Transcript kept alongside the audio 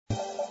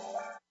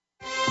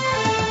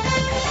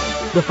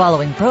The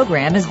following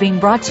program is being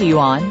brought to you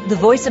on the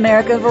Voice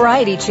America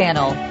Variety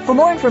Channel. For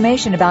more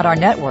information about our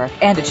network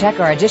and to check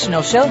our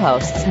additional show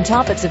hosts and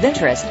topics of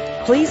interest,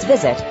 please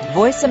visit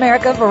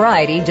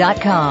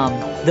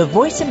voiceamericavariety.com. The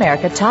Voice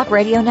America Talk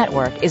Radio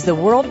Network is the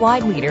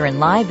worldwide leader in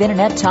live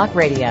Internet talk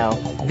radio.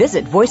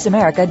 Visit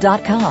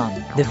voiceamerica.com.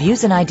 The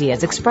views and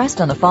ideas expressed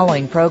on the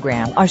following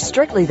program are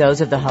strictly those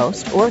of the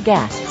host or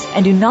guests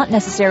and do not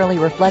necessarily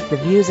reflect the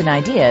views and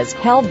ideas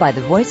held by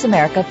the Voice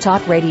America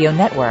Talk Radio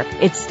Network,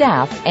 its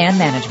staff, and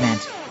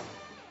management.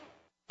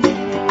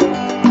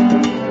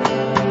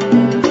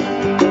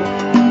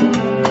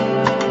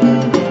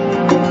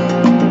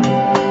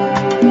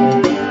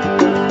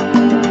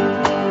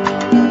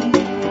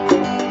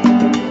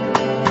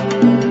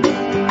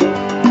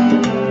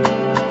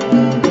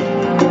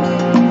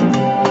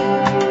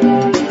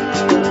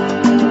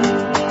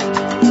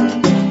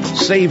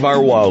 Save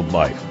our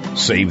wildlife,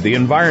 save the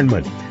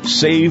environment,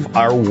 save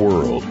our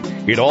world.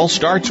 It all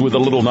starts with a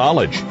little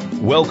knowledge.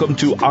 Welcome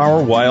to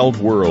Our Wild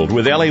World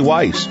with Ellie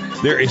Weiss.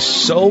 There is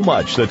so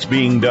much that's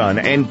being done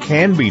and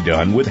can be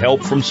done with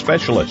help from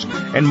specialists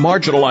and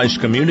marginalized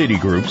community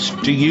groups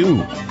to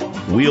you.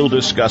 We'll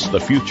discuss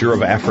the future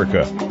of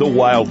Africa, the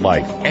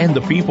wildlife, and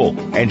the people,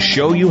 and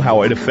show you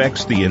how it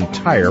affects the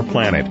entire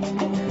planet.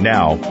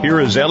 Now, here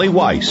is Ellie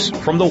Weiss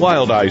from the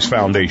Wild Eyes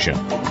Foundation.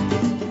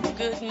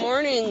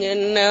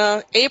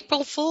 And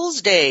April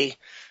Fool's Day,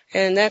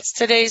 and that's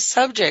today's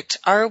subject.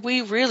 Are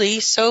we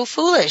really so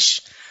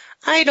foolish?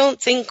 I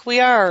don't think we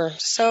are.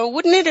 So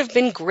wouldn't it have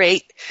been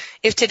great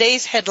if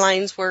today's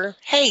headlines were,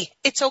 hey,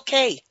 it's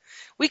okay.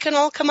 We can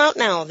all come out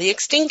now. The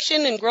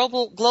extinction and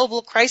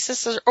global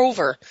crisis is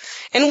over,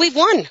 and we've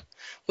won.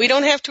 We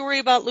don't have to worry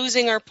about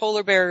losing our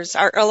polar bears,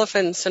 our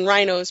elephants, and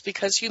rhinos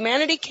because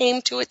humanity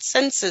came to its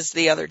senses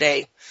the other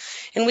day.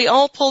 And we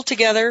all pulled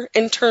together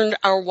and turned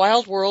our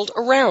wild world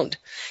around.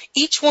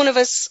 Each one of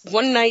us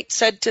one night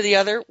said to the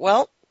other,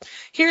 well,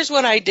 here's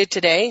what I did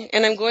today,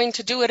 and I'm going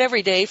to do it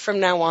every day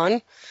from now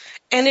on.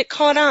 And it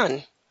caught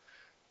on.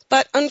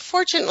 But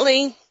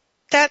unfortunately,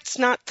 that's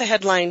not the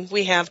headline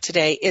we have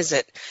today, is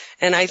it?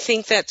 And I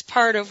think that's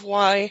part of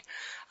why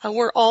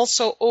we're all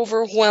so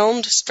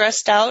overwhelmed,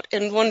 stressed out,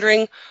 and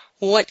wondering,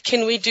 what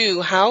can we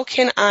do? How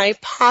can I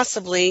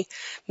possibly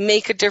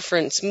make a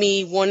difference?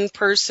 Me, one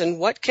person,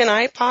 what can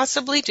I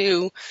possibly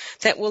do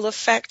that will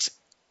affect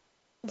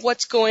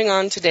what's going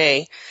on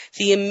today?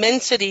 The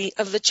immensity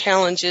of the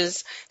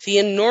challenges, the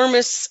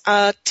enormous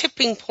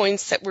tipping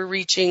points that we're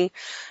reaching.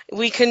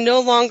 We can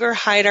no longer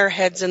hide our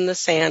heads in the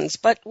sands.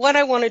 But what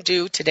I want to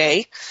do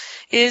today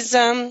is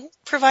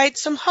provide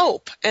some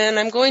hope. And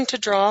I'm going to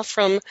draw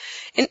from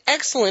an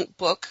excellent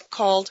book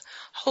called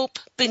Hope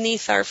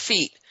Beneath Our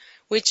Feet,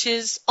 which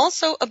is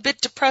also a bit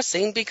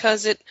depressing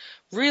because it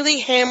really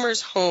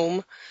hammers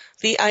home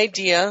the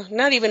idea,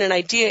 not even an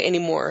idea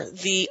anymore,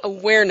 the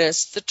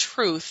awareness, the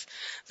truth,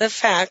 the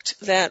fact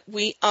that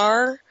we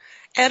are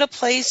at a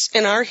place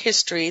in our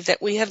history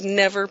that we have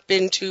never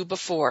been to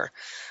before,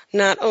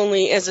 not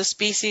only as a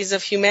species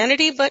of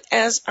humanity, but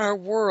as our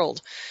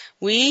world.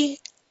 We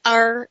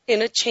are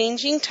in a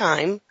changing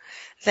time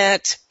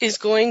that is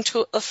going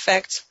to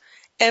affect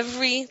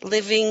every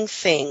living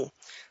thing.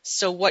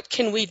 So what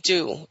can we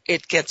do?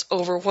 It gets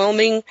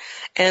overwhelming,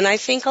 and I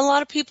think a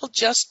lot of people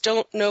just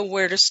don't know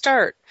where to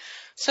start.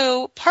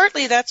 So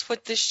partly that's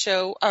what this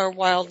show, Our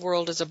Wild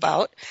World, is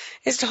about,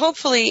 is to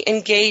hopefully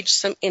engage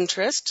some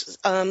interest,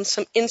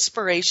 some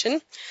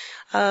inspiration,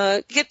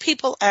 get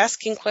people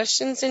asking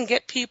questions and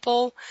get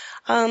people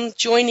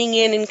joining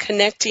in and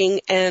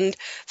connecting and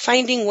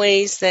finding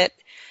ways that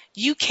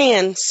you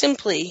can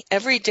simply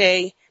every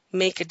day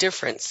make a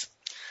difference.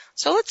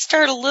 So let's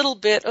start a little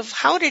bit of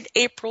how did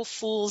April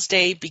Fool's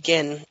Day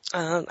begin?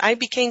 I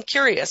became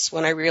curious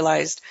when I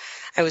realized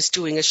I was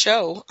doing a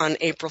show on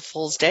April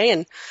Fool's Day,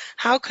 and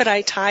how could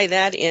I tie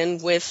that in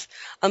with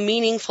a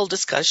meaningful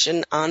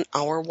discussion on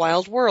our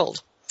wild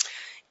world?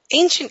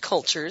 Ancient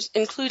cultures,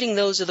 including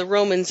those of the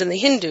Romans and the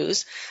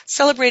Hindus,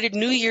 celebrated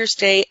New Year's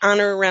Day on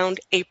or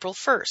around April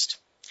 1st.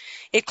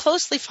 It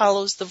closely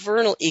follows the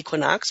vernal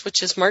equinox,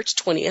 which is March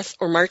 20th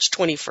or March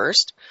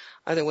 21st,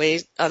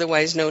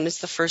 otherwise known as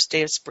the first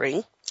day of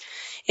spring.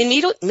 In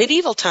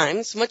medieval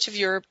times, much of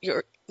Europe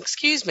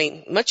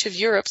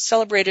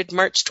celebrated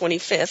March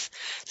 25th,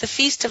 the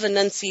Feast of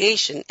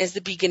Annunciation, as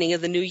the beginning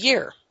of the new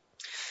year.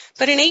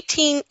 But in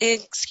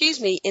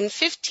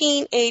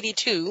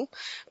 1582,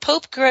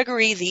 Pope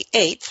Gregory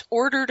VIII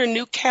ordered a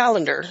new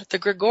calendar, the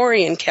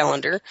Gregorian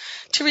calendar,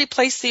 to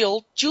replace the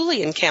old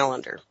Julian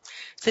calendar.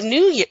 The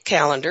new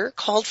calendar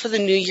called for the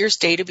New Year's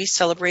Day to be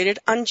celebrated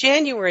on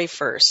January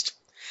 1st.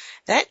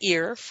 That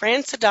year,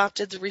 France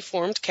adopted the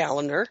reformed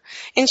calendar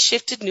and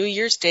shifted New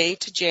Year's Day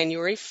to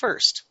January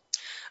 1st.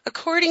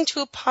 According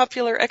to a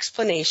popular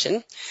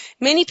explanation,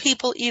 many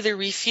people either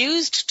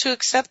refused to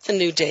accept the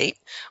new date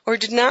or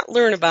did not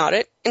learn about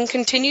it and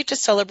continued to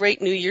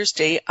celebrate New Year's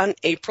Day on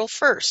April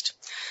 1st.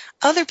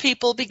 Other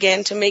people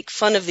began to make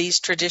fun of these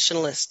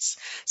traditionalists,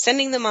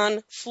 sending them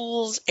on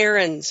fool's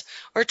errands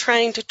or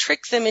trying to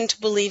trick them into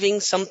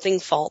believing something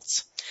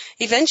false.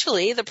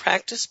 Eventually, the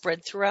practice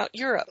spread throughout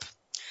Europe.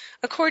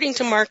 According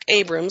to Mark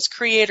Abrams,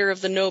 creator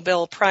of the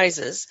Nobel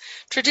Prizes,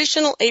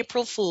 traditional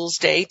April Fool's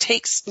Day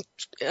takes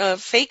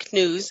fake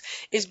news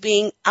is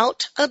being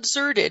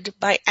out-absurded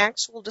by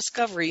actual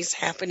discoveries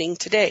happening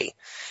today.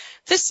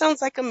 This sounds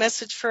like a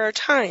message for our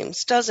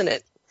times, doesn't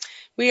it?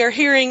 We are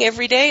hearing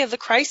every day of the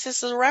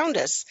crises around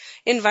us: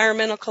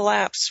 environmental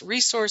collapse,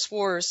 resource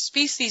wars,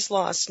 species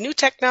loss, new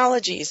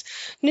technologies,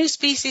 new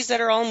species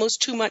that are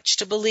almost too much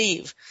to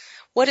believe.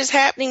 What is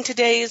happening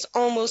today is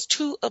almost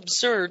too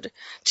absurd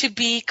to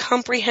be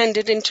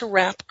comprehended and to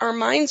wrap our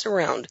minds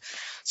around.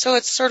 So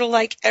it's sort of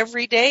like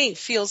every day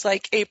feels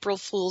like April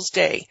Fool's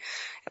Day,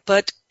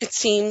 but it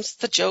seems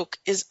the joke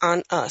is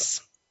on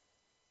us.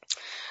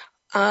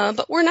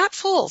 But we're not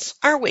fools,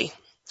 are we?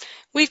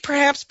 We've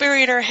perhaps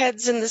buried our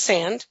heads in the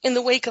sand in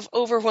the wake of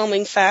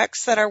overwhelming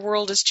facts that our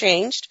world has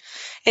changed,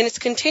 and it's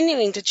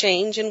continuing to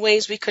change in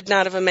ways we could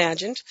not have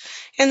imagined,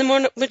 and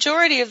the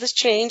majority of this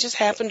change has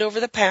happened over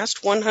the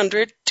past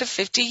 100 to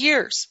 50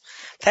 years.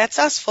 That's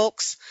us,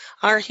 folks,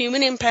 our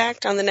human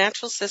impact on the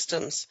natural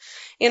systems.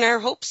 In our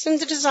hopes and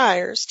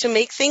desires to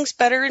make things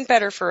better and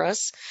better for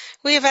us,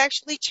 we have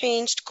actually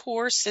changed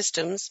core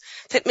systems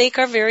that make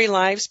our very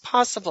lives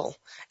possible,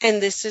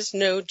 and this is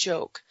no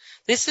joke.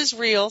 This is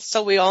real,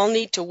 so we all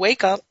need to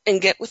wake up and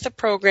get with the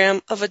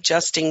program of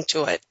adjusting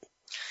to it.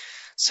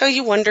 So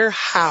you wonder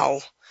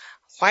how?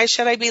 Why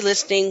should I be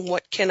listening?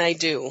 What can I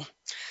do?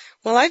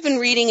 Well, I've been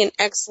reading an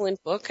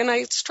excellent book, and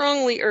I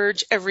strongly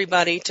urge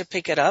everybody to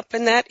pick it up,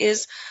 and that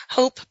is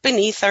Hope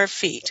Beneath Our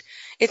Feet.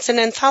 It's an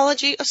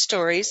anthology of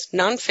stories,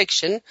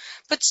 nonfiction,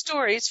 but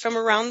stories from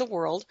around the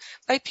world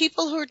by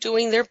people who are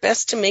doing their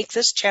best to make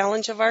this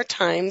challenge of our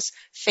times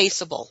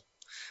faceable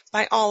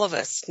by all of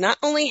us, not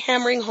only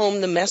hammering home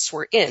the mess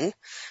we're in,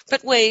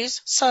 but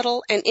ways,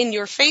 subtle and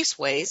in-your-face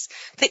ways,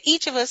 that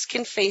each of us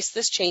can face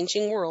this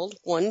changing world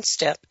one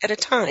step at a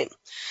time,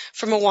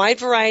 from a wide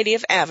variety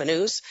of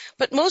avenues,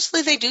 but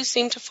mostly they do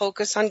seem to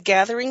focus on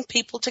gathering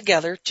people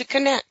together to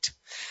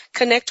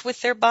connect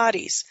with their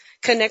bodies,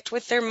 connect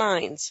with their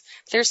minds,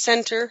 their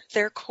center,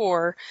 their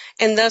core,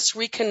 and thus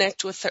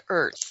reconnect with the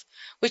earth,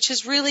 which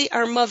is really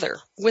our mother.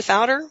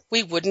 Without her,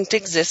 we wouldn't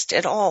exist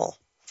at all.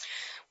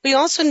 We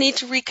also need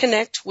to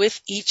reconnect with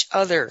each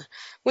other,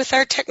 with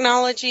our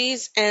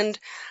technologies and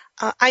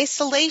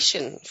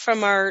isolation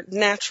from our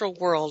natural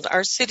world,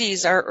 our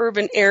cities, our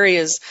urban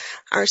areas,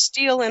 our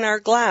steel and our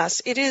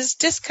glass. It is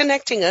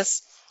disconnecting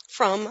us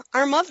from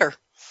our mother,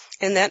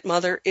 and that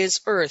mother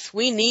is Earth.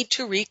 We need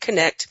to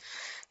reconnect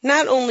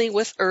not only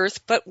with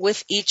Earth, but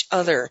with each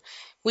other.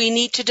 We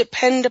need to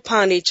depend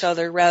upon each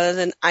other rather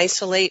than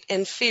isolate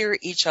and fear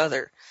each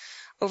other.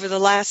 Over the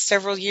last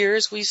several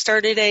years, we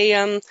started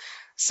a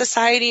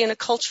society and a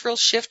cultural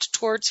shift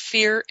towards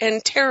fear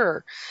and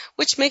terror,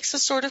 which makes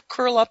us sort of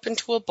curl up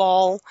into a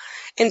ball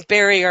and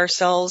bury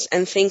ourselves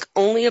and think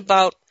only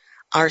about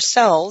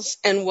ourselves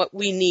and what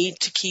we need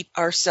to keep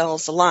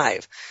ourselves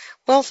alive.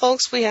 Well,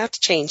 folks, we have to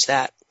change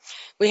that.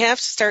 We have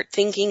to start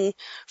thinking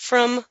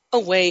from a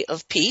way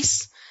of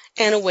peace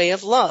and a way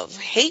of love.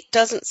 Hate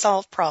doesn't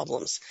solve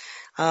problems.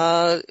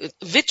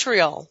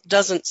 Vitriol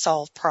doesn't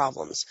solve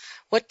problems.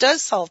 What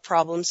does solve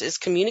problems is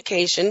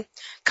communication,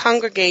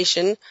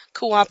 congregation,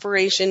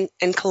 cooperation,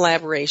 and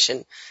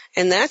collaboration.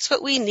 And that's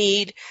what we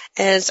need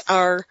as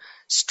our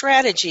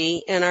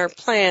strategy and our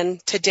plan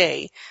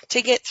today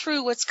to get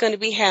through what's going to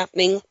be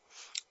happening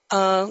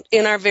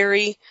in our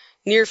very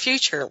near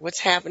future, what's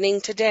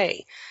happening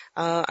today.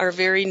 Our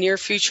very near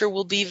future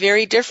will be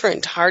very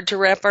different, hard to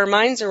wrap our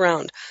minds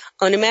around,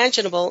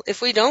 unimaginable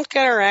if we don't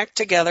get our act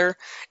together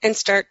and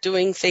start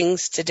doing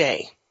things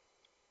today.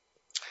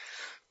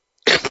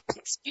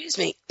 Excuse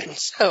me.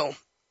 So,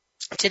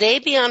 today,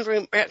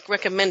 beyond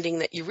recommending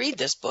that you read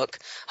this book,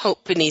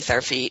 Hope Beneath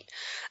Our Feet,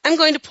 I'm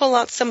going to pull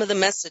out some of the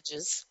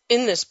messages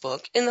in this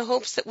book in the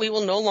hopes that we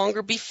will no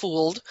longer be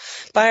fooled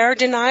by our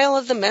denial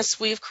of the mess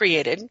we have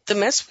created, the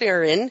mess we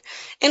are in,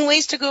 and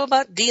ways to go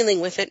about dealing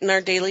with it in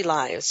our daily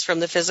lives, from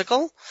the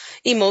physical,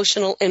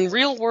 emotional, and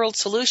real-world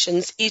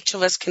solutions each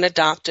of us can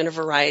adopt in a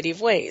variety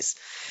of ways.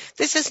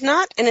 This is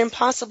not an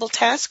impossible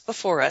task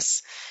before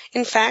us.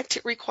 In fact,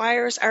 it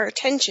requires our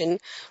attention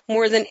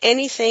more than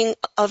anything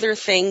other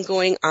thing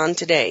going on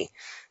today.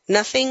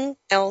 Nothing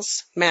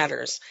else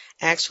matters.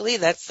 Actually,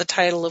 that's the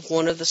title of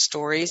one of the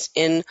stories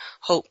in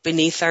Hope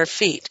Beneath Our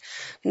Feet.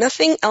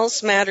 Nothing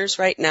else matters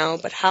right now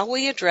but how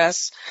we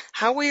address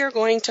how we are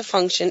going to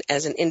function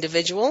as an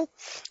individual,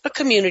 a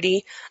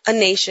community, a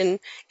nation,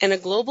 and a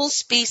global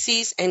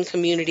species and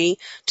community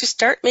to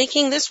start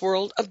making this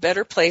world a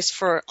better place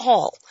for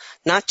all,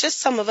 not just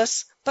some of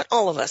us, but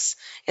all of us,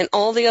 and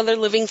all the other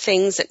living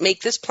things that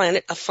make this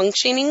planet a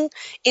functioning,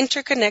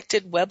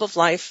 interconnected web of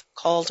life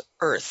called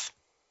Earth.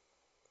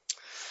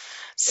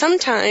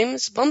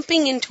 Sometimes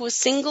bumping into a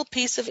single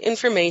piece of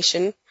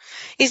information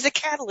is the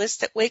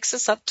catalyst that wakes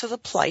us up to the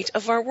plight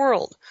of our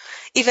world,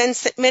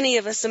 events that many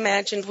of us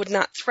imagined would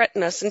not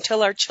threaten us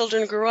until our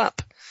children grew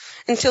up,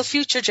 until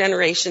future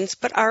generations,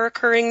 but are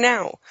occurring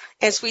now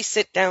as we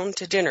sit down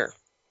to dinner.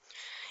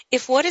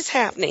 If what is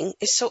happening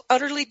is so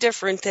utterly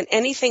different than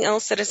anything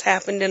else that has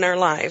happened in our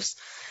lives,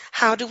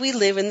 how do we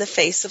live in the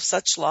face of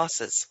such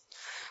losses?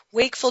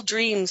 Wakeful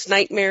dreams,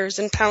 nightmares,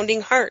 and pounding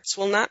hearts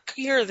will not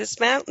cure this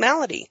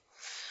malady.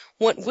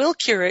 What will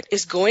cure it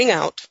is going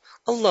out,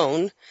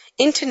 alone,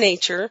 into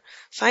nature,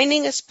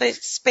 finding a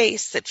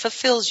space that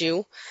fulfills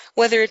you,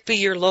 whether it be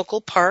your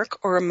local park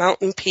or a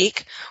mountain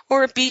peak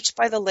or a beach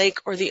by the lake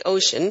or the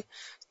ocean.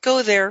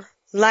 Go there,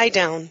 lie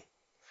down,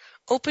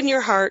 open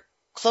your heart,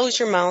 close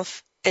your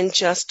mouth, and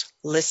just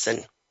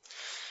listen.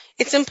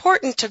 It's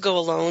important to go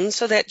alone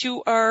so that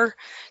you are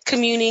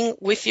communing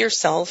with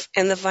yourself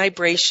and the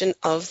vibration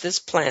of this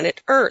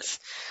planet Earth.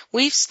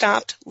 We've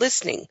stopped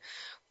listening.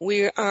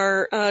 We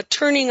are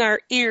turning our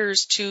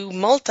ears to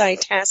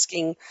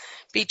multitasking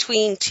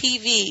between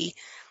TV,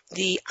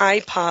 the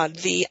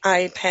iPod, the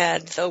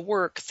iPad, the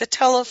work, the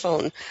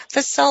telephone,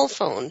 the cell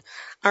phone,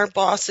 our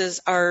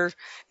bosses, our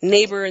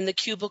neighbor in the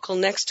cubicle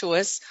next to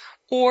us,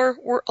 or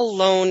we're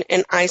alone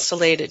and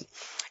isolated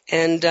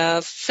and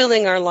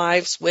filling our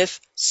lives with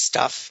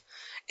stuff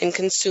and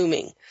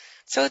consuming.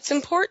 So it's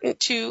important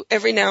to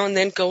every now and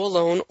then go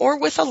alone or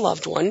with a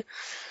loved one,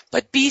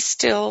 but be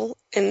still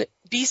and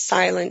be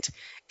silent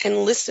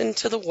and listen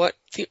to what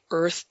the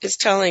earth is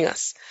telling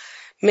us.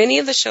 Many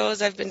of the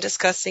shows I've been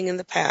discussing in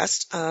the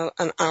past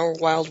on Our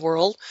Wild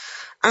World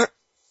are,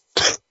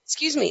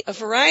 a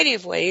variety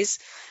of ways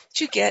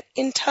to get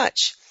in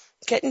touch.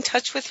 Get in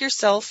touch with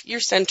yourself,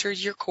 your center,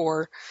 your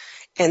core,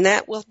 and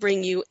that will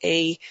bring you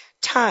a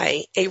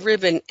tie, a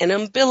ribbon, an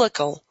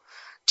umbilical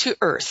to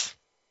earth.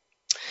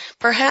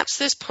 Perhaps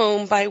this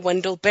poem by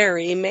Wendell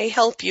Berry may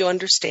help you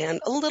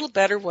understand a little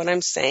better what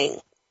I'm saying.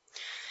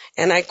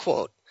 And I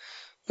quote,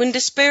 "When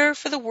despair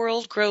for the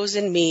world grows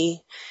in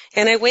me,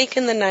 and I wake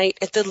in the night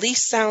at the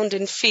least sound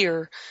in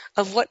fear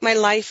of what my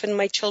life and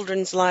my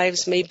children's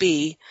lives may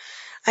be,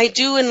 I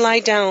do and lie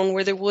down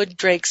where the wood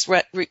drake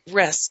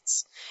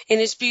rests in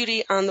his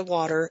beauty on the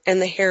water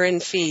and the heron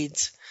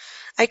feeds.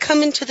 I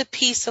come into the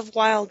peace of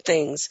wild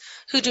things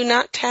who do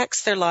not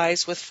tax their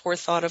lives with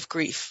forethought of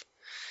grief.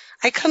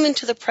 I come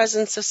into the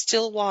presence of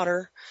still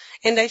water,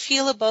 and I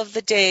feel above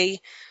the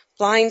day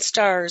blind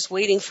stars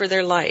waiting for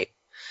their light.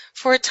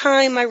 For a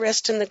time I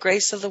rest in the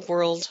grace of the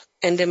world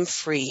and am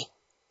free."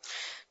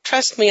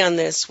 Trust me on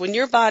this, when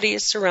your body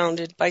is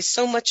surrounded by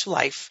so much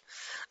life,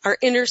 our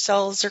inner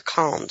selves are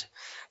calmed.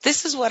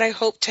 This is what I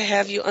hope to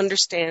have you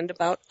understand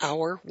about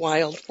our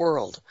wild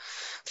world.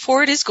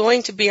 For it is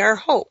going to be our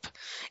hope,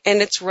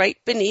 and it's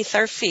right beneath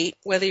our feet,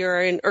 whether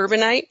you're an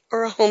urbanite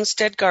or a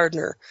homestead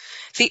gardener.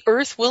 The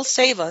earth will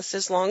save us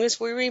as long as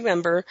we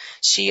remember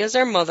she is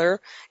our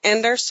mother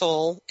and our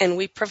soul, and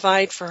we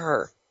provide for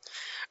her.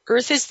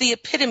 Earth is the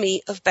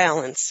epitome of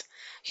balance.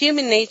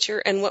 Human nature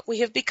and what we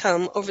have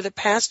become over the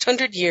past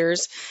 100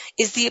 years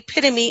is the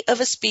epitome of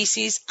a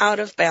species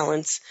out of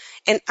balance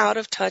and out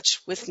of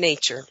touch with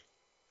nature.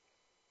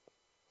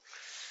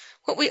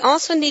 What we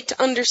also need to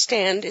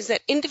understand is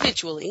that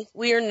individually,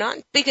 we are not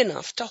big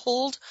enough to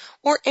hold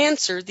or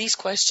answer these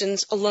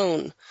questions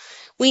alone.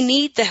 We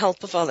need the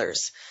help of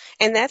others,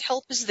 and that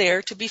help is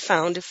there to be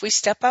found if we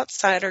step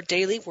outside our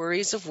daily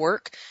worries of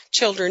work,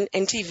 children,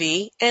 and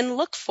TV and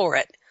look for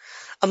it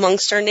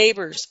amongst our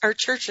neighbors, our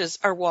churches,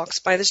 our walks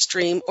by the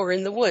stream, or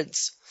in the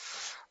woods.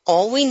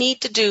 All we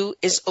need to do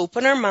is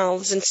open our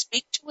mouths and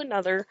speak to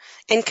another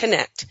and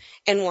connect,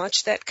 and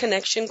watch that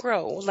connection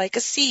grow. Like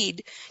a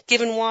seed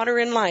given water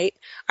and light,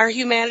 our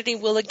humanity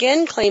will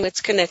again claim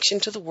its connection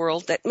to the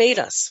world that made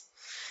us.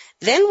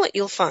 Then what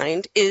you'll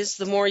find is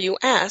the more you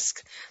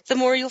ask, the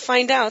more you'll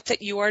find out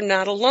that you are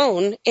not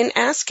alone in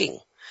asking.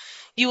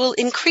 You will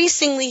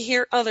increasingly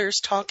hear others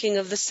talking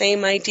of the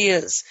same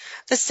ideas,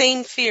 the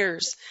same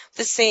fears,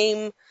 the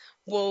same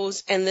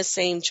woes, and the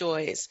same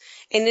joys.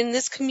 And in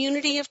this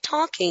community of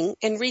talking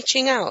and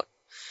reaching out,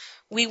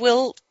 we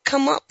will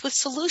come up with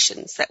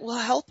solutions that will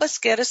help us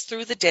get us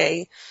through the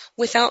day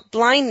without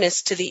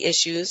blindness to the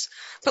issues,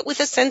 but with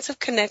a sense of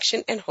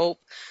connection and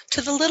hope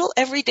to the little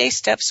everyday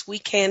steps we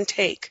can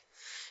take.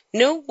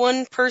 No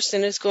one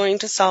person is going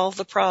to solve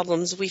the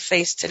problems we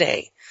face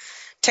today.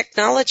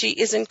 Technology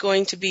isn't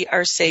going to be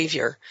our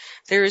savior.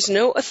 There is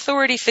no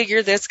authority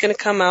figure that's going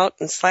to come out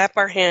and slap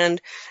our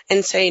hand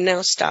and say,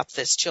 "Now stop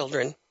this,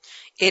 children."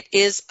 It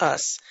is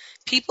us,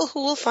 people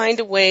who will find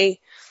a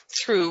way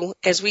through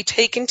as we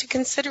take into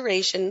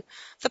consideration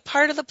the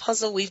part of the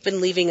puzzle we've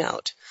been leaving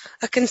out,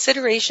 a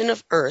consideration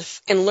of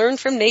Earth, and learn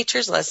from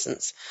nature's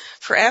lessons.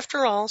 For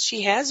after all,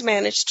 she has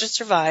managed to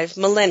survive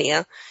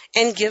millennia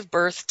and give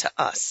birth to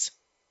us.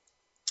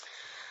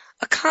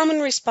 A common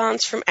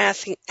response from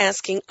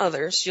asking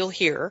others, you'll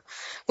hear,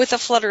 with a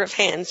flutter of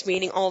hands,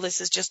 meaning all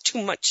this is just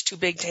too much, too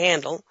big to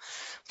handle.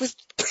 With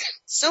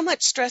so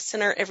much stress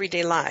in our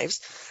everyday lives,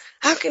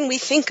 how can we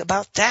think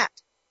about that?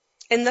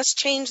 And thus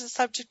change the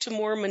subject to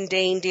more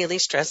mundane daily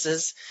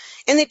stresses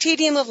and the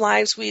tedium of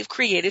lives we have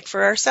created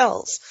for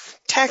ourselves.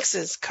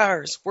 Taxes,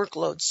 cars,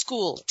 workload,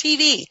 school,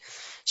 TV,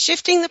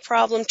 shifting the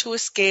problem to a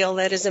scale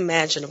that is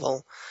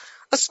imaginable.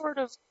 A sort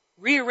of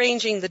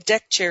rearranging the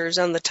deck chairs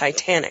on the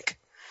Titanic.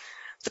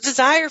 The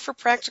desire for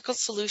practical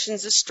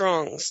solutions is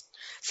strong.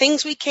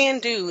 Things we can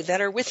do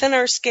that are within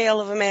our scale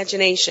of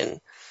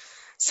imagination.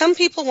 Some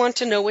people want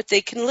to know what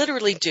they can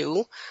literally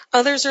do.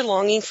 Others are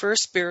longing for a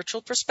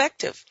spiritual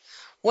perspective.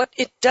 What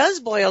it does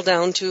boil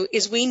down to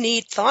is we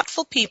need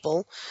thoughtful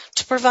people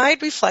to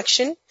provide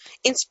reflection,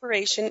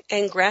 inspiration,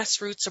 and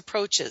grassroots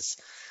approaches.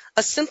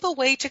 A simple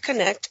way to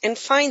connect and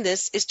find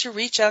this is to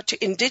reach out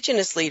to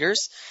Indigenous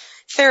leaders,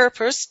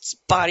 therapists,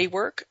 body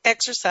work,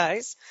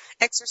 exercise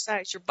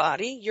your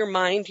body, your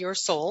mind, your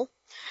soul,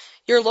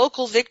 your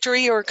local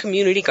victory or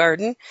community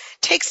garden.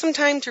 Take some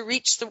time to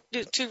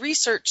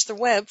research the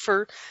web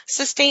for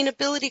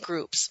sustainability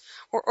groups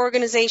or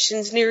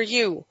organizations near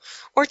you,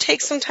 or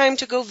take some time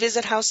to go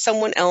visit how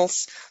someone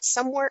else,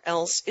 somewhere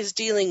else, is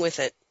dealing with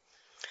it.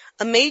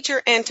 A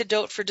major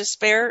antidote for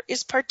despair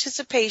is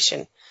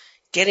participation.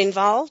 Get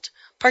involved,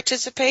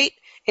 participate,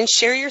 and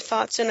share your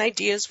thoughts and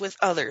ideas with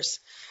others.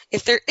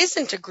 If there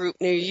isn't a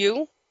group near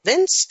you,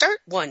 then start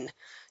one.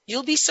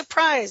 You'll be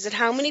surprised at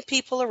how many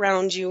people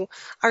around you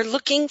are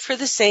looking for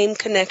the same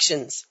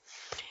connections.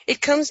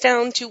 It comes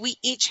down to we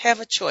each have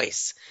a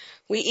choice.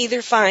 We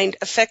either find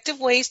effective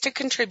ways to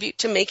contribute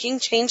to making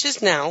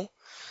changes now,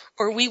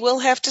 or we will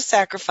have to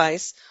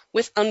sacrifice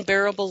with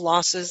unbearable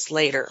losses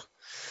later.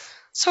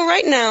 So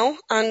right now,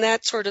 on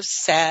that sort of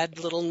sad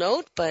little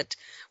note, but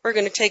we're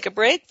going to take a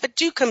break, but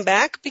do come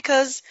back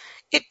because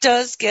it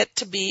does get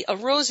to be a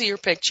rosier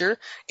picture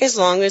as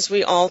long as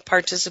we all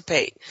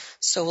participate.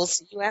 So we'll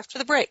see you after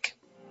the break.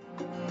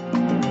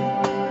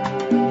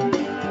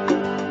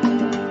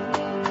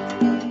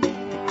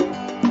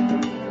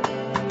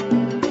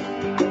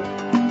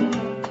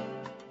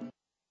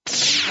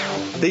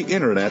 The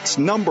Internet's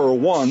number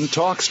one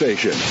talk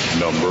station.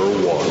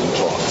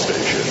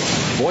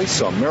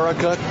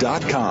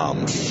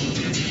 VoiceAmerica.com.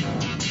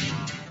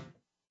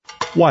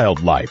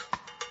 Wildlife.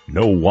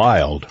 No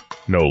wild,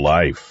 no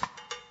life.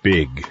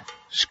 Big,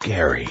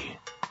 scary,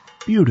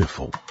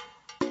 beautiful.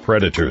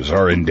 Predators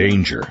are in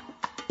danger.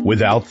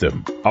 Without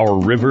them,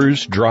 our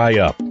rivers dry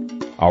up.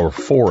 Our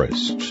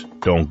forests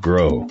don't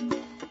grow.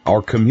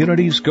 Our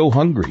communities go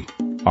hungry.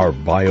 Our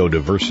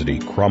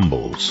biodiversity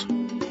crumbles.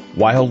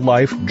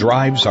 Wildlife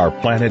drives our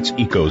planet's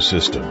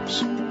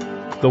ecosystems.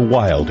 The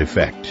Wild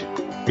Effect.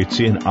 It's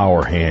in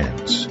our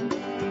hands.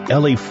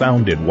 Ellie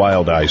founded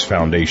Wild Eyes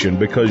Foundation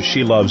because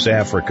she loves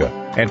Africa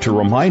and to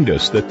remind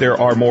us that there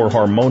are more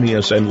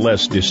harmonious and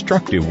less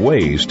destructive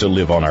ways to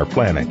live on our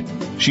planet.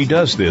 She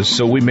does this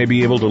so we may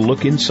be able to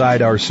look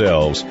inside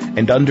ourselves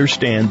and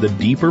understand the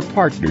deeper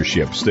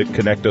partnerships that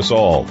connect us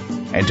all,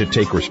 and to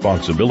take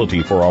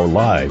responsibility for our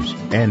lives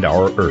and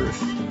our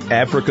Earth.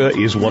 Africa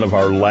is one of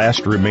our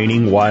last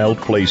remaining wild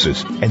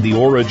places and the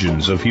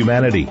origins of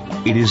humanity.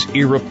 It is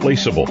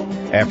irreplaceable.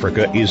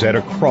 Africa is at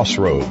a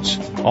crossroads,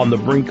 on the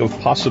brink of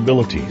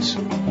possibilities.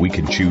 We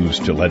can choose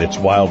to let its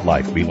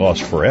wildlife be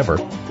lost forever,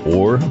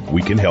 or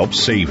we can help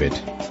save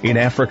it. In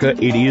Africa,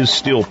 it is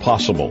still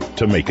possible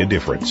to make a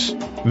difference.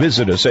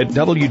 Visit us at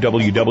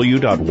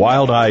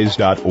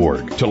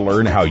www.wildeyes.org to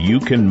learn how you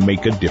can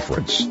make a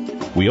difference.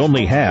 We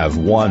only have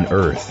one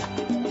Earth.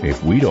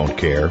 If we don't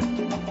care,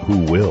 who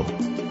will?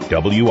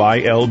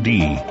 WILDIZE.org.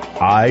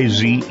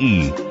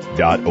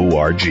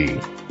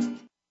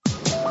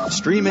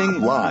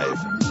 Streaming live.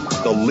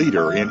 The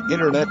leader in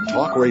Internet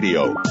talk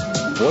radio.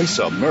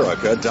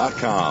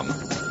 VoiceAmerica.com.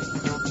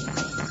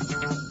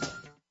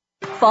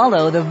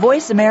 Follow the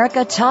Voice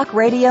America Talk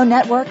Radio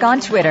Network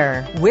on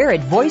Twitter. We're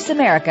at Voice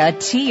America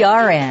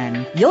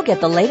TRN. You'll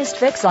get the latest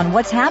fix on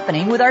what's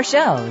happening with our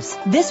shows,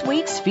 this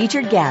week's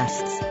featured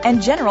guests,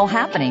 and general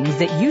happenings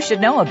that you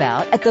should know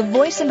about at the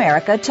Voice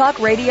America Talk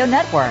Radio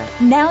Network.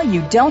 Now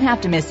you don't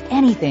have to miss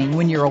anything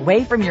when you're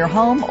away from your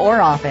home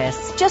or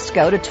office. Just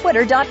go to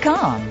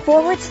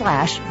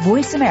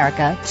twitter.com/Voice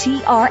America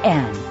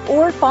TRN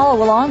or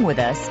follow along with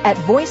us at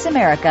Voice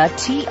America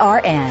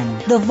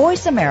TRN, the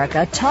Voice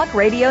America Talk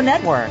Radio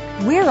Network.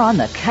 We're on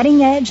the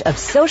cutting edge of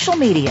social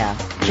media.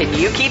 Can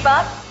you keep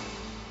up?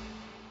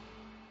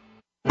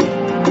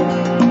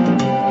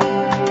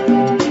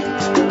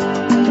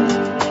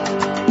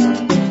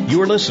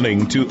 You're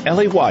listening to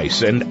Ellie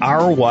Weiss and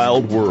Our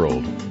Wild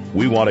World.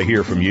 We want to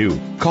hear from you.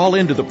 Call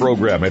into the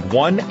program at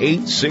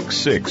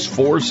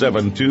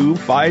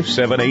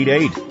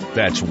 1-866-472-5788.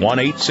 That's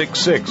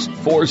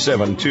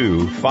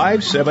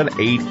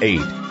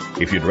 1-866-472-5788.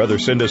 If you'd rather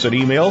send us an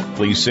email,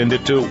 please send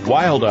it to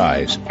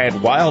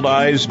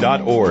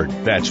wildeyes@wildeyes.org.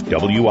 That's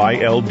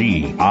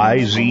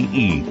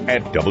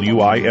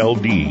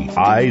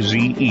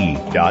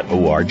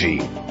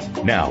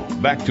WILDIZE@WILDIZE.org. Now,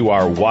 back to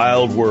our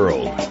wild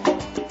world.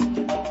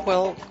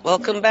 Well,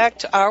 welcome back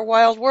to Our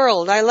Wild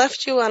World. I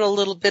left you on a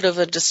little bit of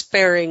a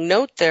despairing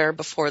note there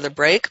before the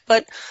break,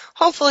 but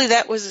hopefully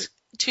that was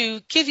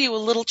to give you a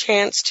little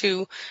chance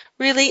to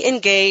really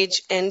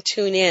engage and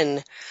tune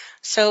in.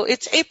 So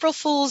it's April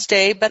Fool's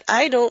Day, but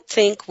I don't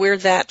think we're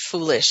that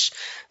foolish.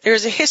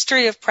 There's a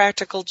history of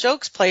practical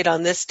jokes played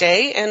on this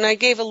day, and I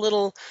gave a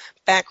little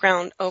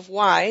background of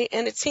why,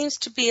 and it seems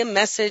to be a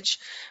message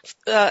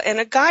and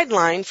a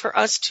guideline for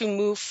us to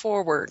move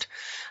forward.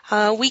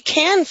 We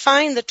can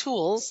find the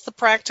tools, the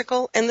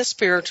practical and the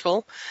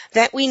spiritual,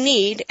 that we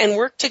need and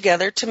work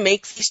together to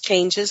make these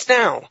changes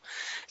now,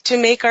 to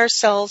make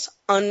ourselves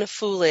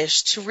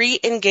unfoolish, to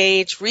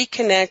re-engage,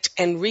 reconnect,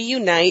 and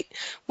reunite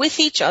with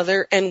each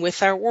other and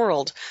with our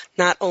world,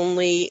 not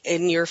only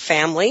in your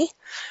family,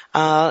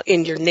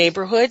 in your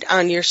neighborhood,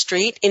 on your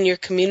street, in your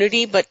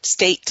community, but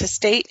state to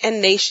state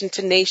and nation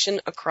to nation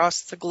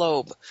across the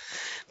globe.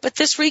 But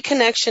this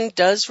reconnection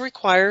does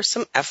require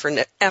some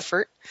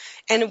effort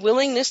and a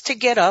willingness to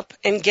get up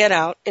and get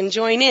out and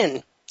join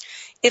in.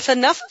 If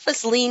enough of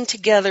us lean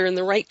together in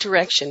the right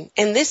direction,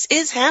 and this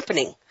is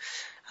happening,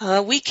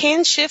 we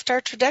can shift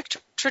our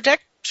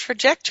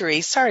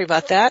trajectory. Sorry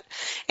about that.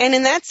 And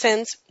in that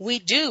sense, we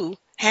do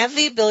have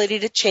the ability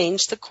to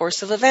change the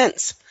course of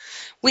events.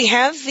 We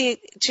have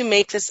to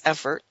make this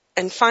effort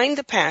and find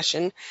the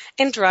passion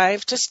and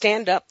drive to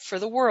stand up for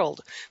the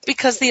world,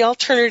 because the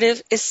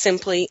alternative is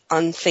simply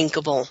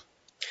unthinkable.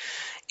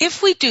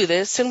 If we do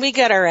this and we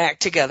get our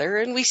act together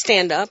and we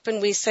stand up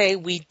and we say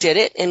we did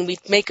it and we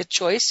make a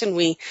choice and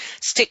we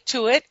stick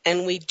to it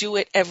and we do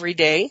it every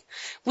day,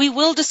 we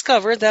will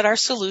discover that our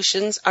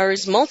solutions are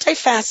as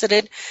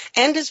multifaceted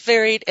and as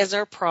varied as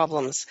our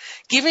problems,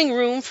 giving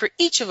room for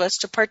each of us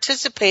to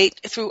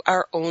participate through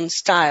our own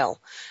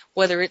style,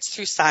 whether it's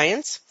through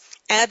science,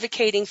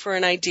 advocating for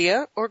an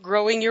idea, or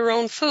growing your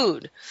own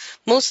food.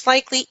 Most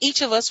likely,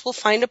 each of us will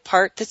find a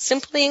part that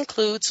simply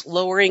includes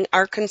lowering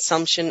our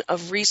consumption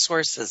of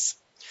resources.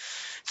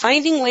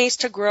 Finding ways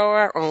to grow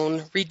our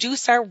own,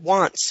 reduce our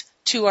wants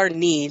to our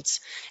needs,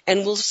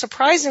 and we'll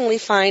surprisingly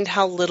find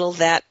how little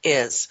that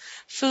is.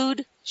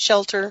 Food,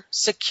 shelter,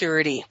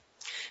 security.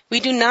 We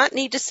do not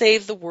need to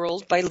save the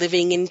world by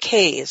living in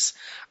caves.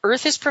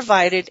 Earth is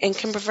provided and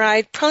can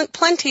provide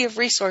plenty of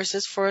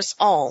resources for us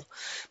all,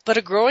 but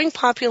a growing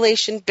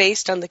population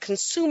based on the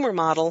consumer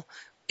model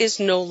is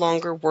no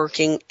longer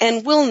working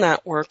and will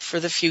not work for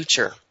the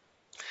future.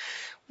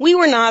 We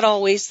were not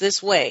always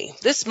this way.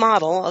 This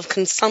model of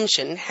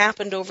consumption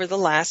happened over the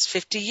last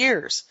 50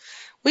 years.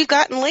 We've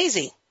gotten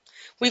lazy.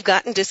 We've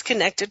gotten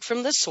disconnected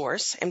from the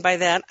source, and by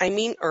that I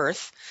mean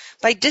Earth,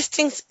 by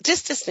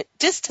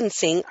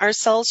distancing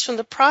ourselves from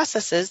the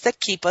processes that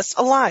keep us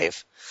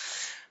alive.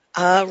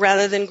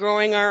 Rather than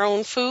growing our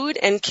own food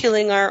and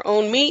killing our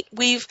own meat,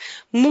 we've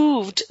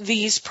moved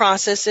these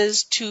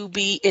processes to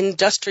be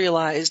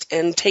industrialized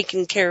and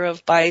taken care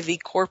of by the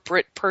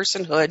corporate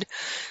personhood,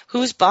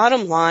 whose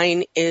bottom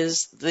line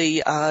is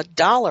the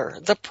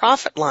dollar, the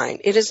profit line.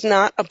 It is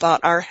not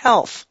about our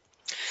health.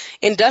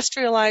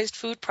 Industrialized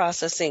food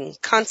processing,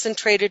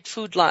 concentrated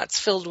food lots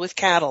filled with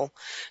cattle,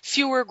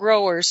 fewer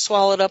growers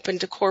swallowed up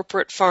into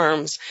corporate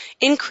farms,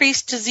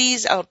 increased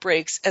disease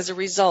outbreaks as a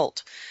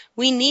result.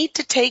 We need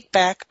to take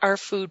back our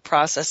food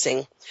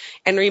processing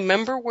and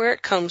remember where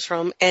it comes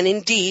from, and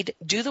indeed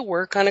do the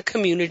work on a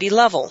community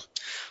level.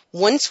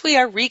 Once we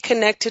are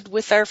reconnected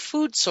with our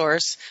food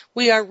source,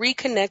 we are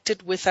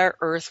reconnected with our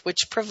earth,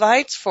 which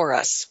provides for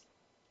us.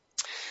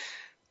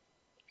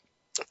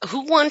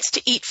 Who wants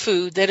to eat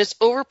food that is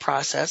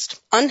overprocessed,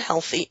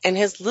 unhealthy, and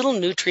has little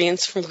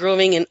nutrients from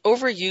growing in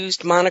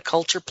overused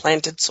monoculture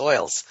planted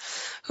soils?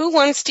 Who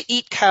wants to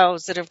eat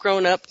cows that have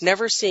grown up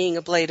never seeing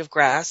a blade of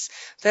grass,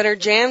 that are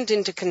jammed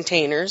into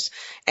containers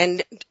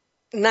and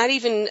not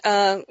even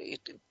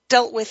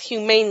dealt with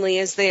humanely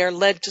as they are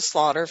led to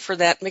slaughter for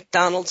that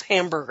McDonald's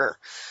hamburger?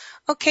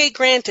 Okay,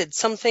 granted,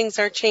 some things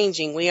are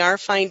changing. We are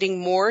finding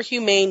more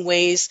humane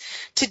ways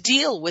to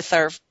deal with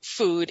our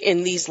food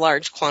in these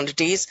large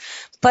quantities,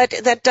 but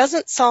that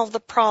doesn't solve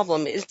the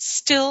problem. It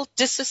still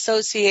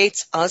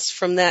disassociates us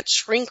from that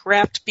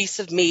shrink-wrapped piece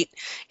of meat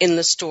in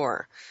the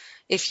store.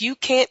 If you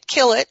can't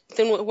kill it,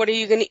 then what are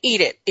you going to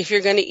eat it? If you're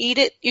going to eat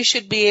it, you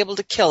should be able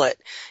to kill it.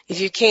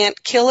 If you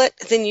can't kill it,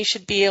 then you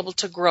should be able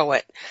to grow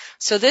it.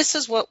 So this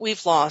is what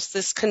we've lost,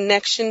 this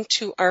connection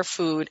to our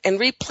food, and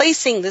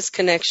replacing this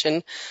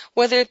connection,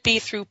 whether it be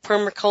through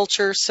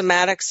permaculture,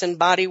 somatics, and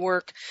body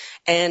work,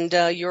 and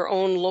your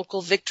own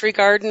local victory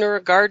garden or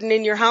a garden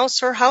in your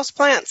house or house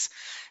plants,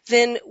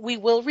 then we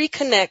will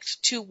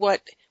reconnect to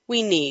what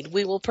we need.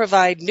 We will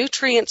provide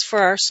nutrients for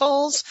our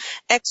souls,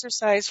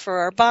 exercise for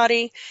our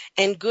body,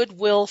 and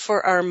goodwill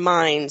for our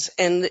minds.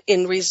 And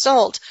in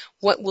result,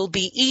 what we'll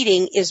be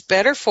eating is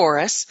better for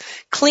us,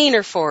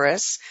 cleaner for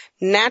us,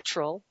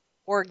 natural,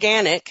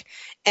 organic,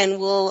 and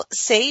will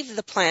save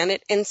the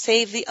planet and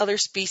save the other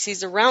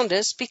species around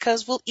us,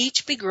 because we'll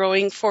each be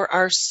growing for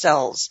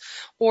ourselves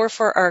or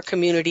for our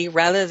community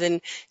rather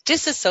than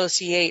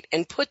disassociate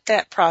and put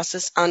that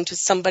process onto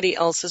somebody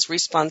else's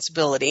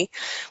responsibility,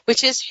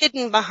 which is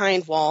hidden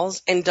behind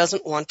walls and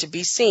doesn't want to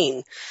be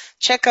seen.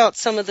 Check out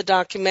some of the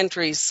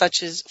documentaries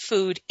such as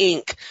Food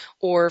Inc.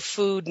 or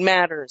Food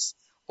Matters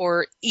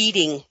or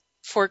Eating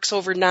Forks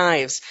Over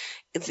Knives.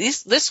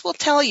 This will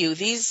tell you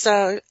these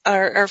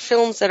are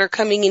films that are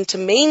coming into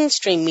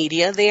mainstream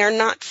media. They are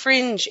not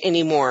fringe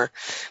anymore.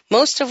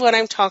 Most of what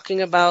I'm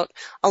talking about,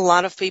 a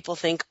lot of people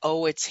think,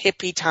 oh, it's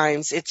hippie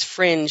times, it's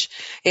fringe,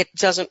 it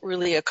doesn't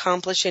really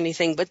accomplish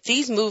anything. But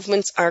these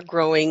movements are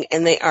growing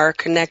and they are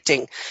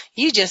connecting.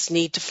 You just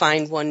need to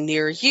find one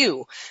near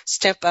you.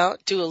 Step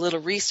out, do a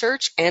little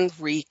research, and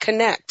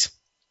reconnect.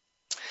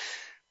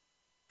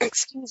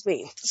 Excuse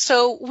me.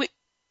 So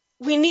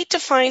we need to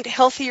find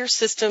healthier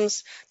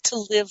systems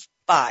to live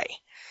by.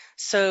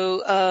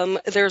 So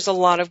there's a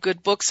lot of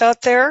good books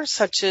out there,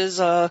 such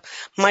as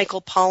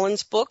Michael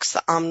Pollan's books,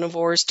 The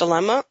Omnivore's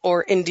Dilemma,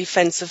 or In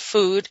Defense of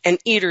Food, An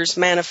Eater's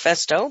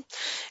Manifesto,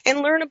 and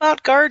learn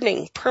about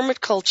gardening,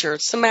 permaculture,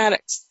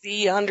 somatics,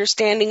 the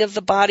understanding of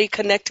the body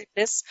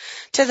connectedness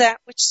to that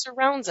which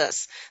surrounds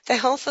us. The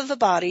health of the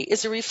body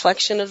is a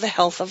reflection of the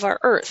health of our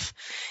earth.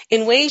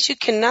 In ways you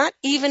cannot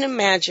even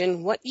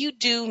imagine, what you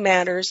do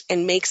matters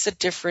and makes a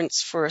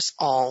difference for us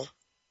all.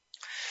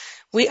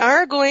 We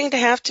are going to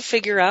have to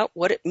figure out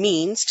what it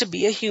means to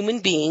be a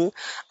human being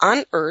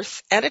on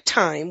Earth at a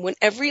time when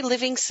every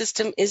living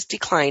system is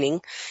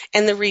declining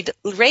and the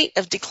rate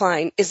of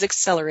decline is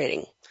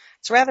accelerating.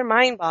 It's rather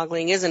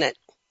mind-boggling, isn't it?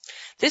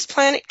 This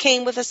planet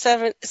came with a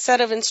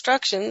set of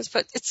instructions,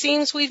 but it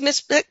seems we've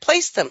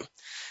misplaced them.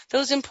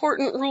 Those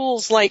important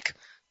rules like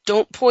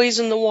don't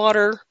poison the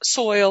water,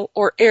 soil,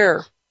 or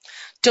air.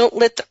 Don't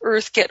let the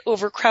Earth get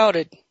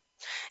overcrowded.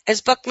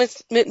 As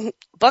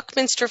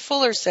Buckminster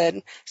Fuller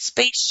said,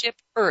 Spaceship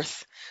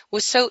Earth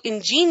was so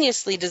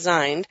ingeniously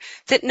designed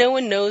that no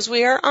one knows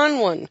we are on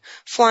one,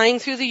 flying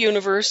through the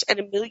universe at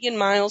 1,000,000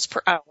 miles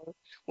per hour,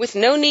 with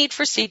no need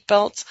for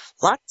seatbelts,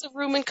 lots of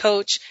room and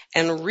coach,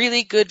 and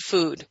really good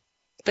food.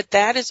 But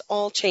that is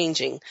all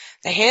changing.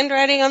 The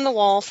handwriting on the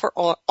wall for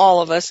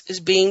all of us is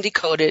being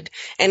decoded,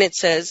 and it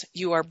says,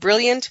 you are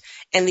brilliant,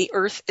 and the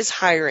Earth is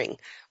hiring.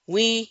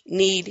 We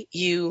need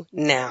you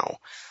now.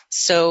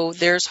 So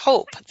there's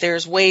hope.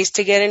 There's ways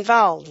to get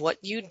involved. What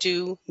you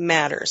do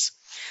matters.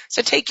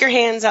 So take your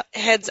heads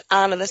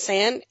out of the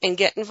sand and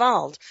get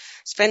involved.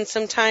 Spend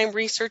some time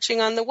researching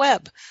on the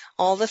web,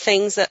 all the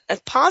things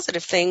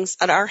positive things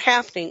that are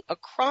happening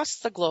across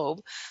the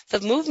globe, the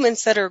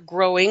movements that are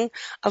growing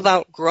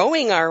about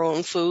growing our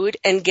own food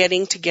and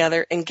getting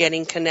together and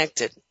getting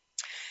connected.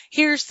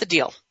 Here's the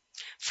deal.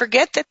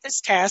 Forget that this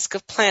task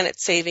of planet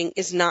saving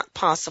is not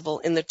possible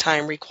in the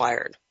time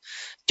required.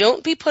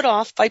 Don't be put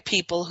off by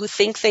people who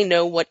think they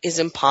know what is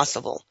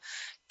impossible.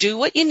 Do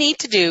what you need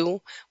to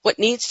do, what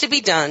needs to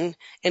be done,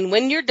 and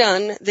when you're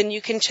done, then you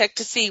can check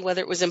to see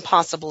whether it was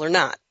impossible or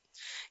not.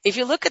 If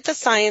you look at the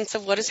science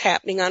of what is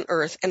happening on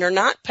Earth and are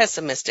not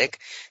pessimistic,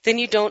 then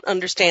you don't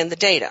understand the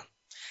data.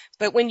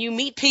 But when you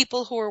meet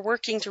people who are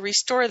working to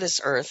restore this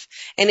Earth,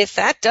 and if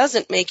that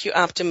doesn't make you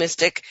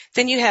optimistic,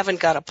 then you haven't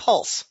got a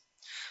pulse.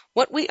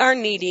 What we are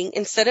needing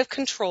instead of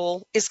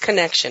control is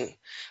connection.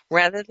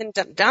 Rather than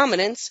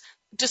dominance,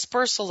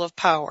 dispersal of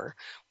power.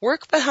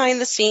 Work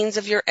behind the scenes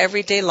of your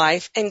everyday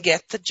life and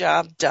get the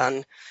job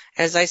done.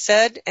 As I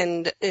said,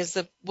 and as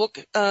the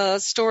book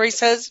story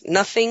says,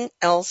 nothing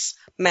else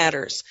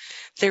matters.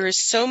 There is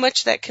so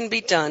much that can be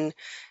done,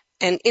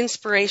 and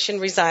inspiration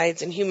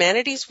resides in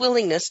humanity's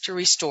willingness to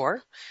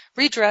restore,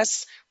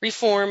 redress,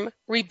 reform,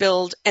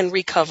 rebuild, and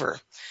recover,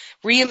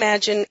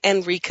 reimagine,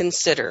 and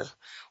reconsider.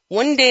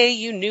 One day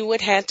you knew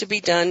what had to be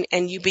done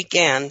and you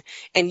began,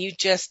 and you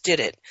just did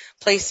it,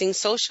 placing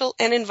social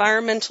and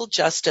environmental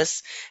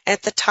justice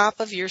at the top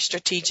of your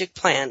strategic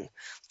plan,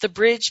 the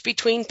bridge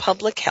between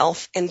public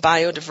health and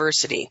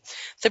biodiversity,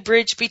 the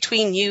bridge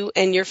between you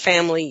and your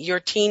family, your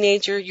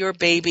teenager, your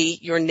baby,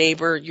 your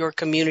neighbor, your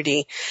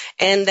community,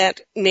 and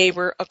that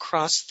neighbor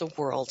across the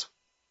world.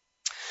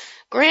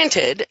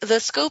 Granted, the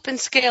scope and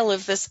scale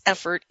of this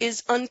effort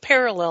is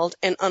unparalleled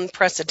and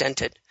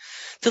unprecedented.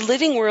 The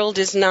living world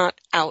is not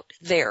out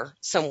there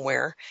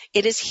somewhere.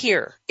 It is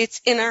here.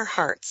 It's in our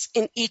hearts,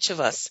 in each of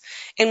us,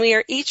 and we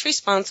are each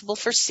responsible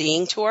for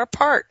seeing to our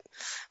part.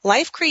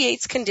 Life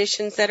creates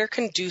conditions that are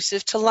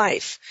conducive to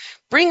life.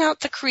 Bring out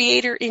the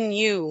creator in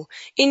you,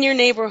 in your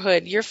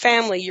neighborhood, your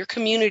family, your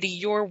community,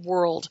 your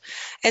world.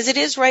 As it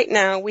is right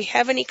now, we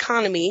have an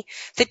economy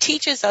that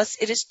teaches us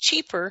it is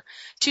cheaper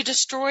to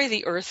destroy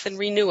the earth than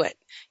renew it.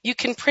 You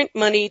can print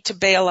money to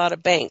bail out a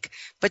bank,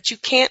 but you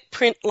can't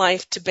print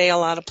life to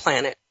bail out a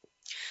planet.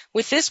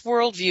 With this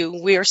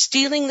worldview, we are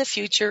stealing the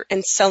future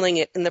and selling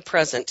it in the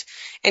present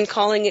and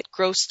calling it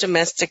gross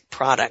domestic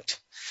product.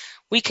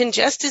 We can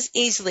just as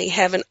easily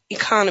have an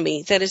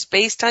economy that is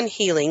based on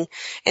healing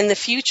and the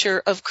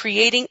future of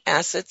creating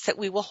assets that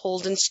we will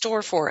hold in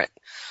store for it.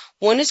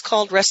 One is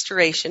called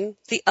restoration,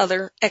 the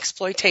other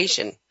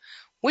exploitation.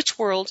 Which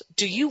world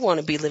do you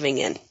want to be living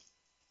in?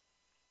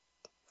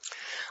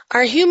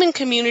 Our human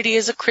community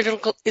is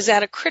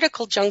at a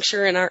critical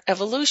juncture in our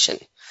evolution.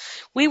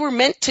 We were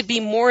meant to be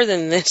more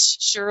than this,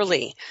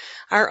 surely.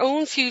 Our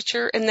own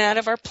future and that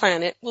of our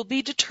planet will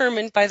be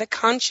determined by the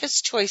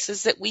conscious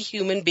choices that we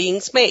human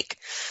beings make,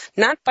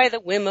 not by the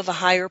whim of a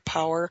higher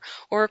power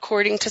or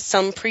according to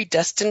some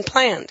predestined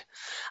plan.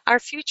 Our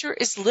future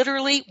is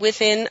literally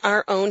within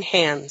our own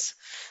hands.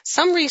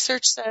 Some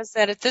research says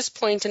that at this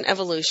point in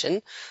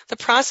evolution, the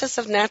process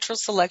of natural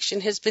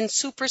selection has been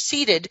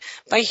superseded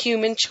by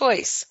human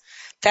choice.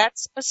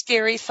 That's a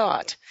scary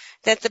thought,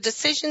 that the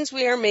decisions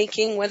we are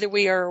making, whether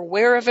we are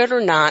aware of it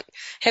or not,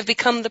 have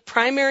become the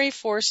primary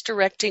force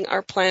directing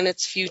our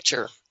planet's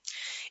future.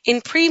 In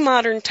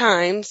pre-modern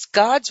times,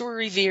 gods were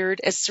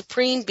revered as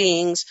supreme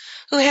beings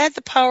who had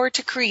the power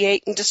to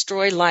create and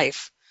destroy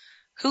life.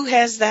 Who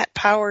has that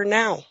power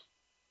now?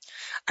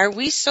 Are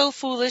we so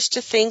foolish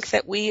to think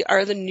that we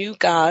are the new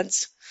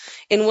gods?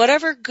 In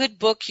whatever good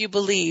book you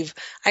believe,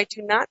 I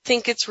do not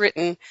think it's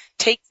written,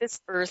 take this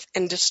earth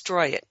and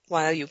destroy it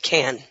while you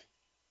can.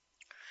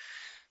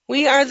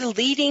 We are the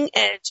leading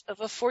edge of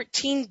a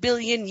 14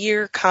 billion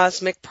year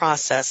cosmic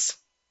process.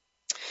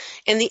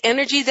 And the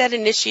energy that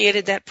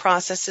initiated that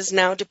process is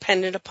now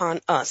dependent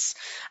upon us.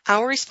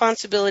 Our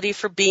responsibility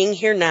for being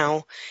here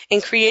now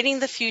and creating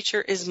the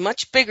future is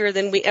much bigger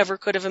than we ever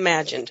could have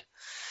imagined.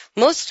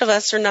 Most of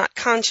us are not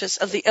conscious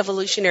of the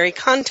evolutionary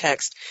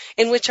context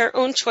in which our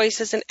own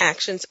choices and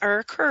actions are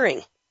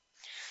occurring.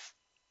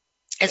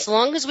 As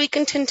long as we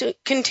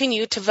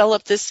continue to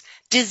develop this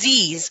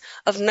disease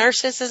of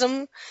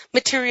narcissism,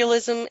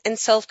 materialism, and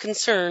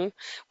self-concern,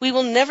 we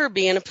will never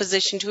be in a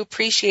position to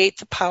appreciate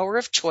the power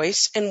of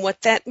choice and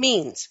what that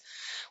means.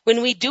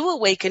 When we do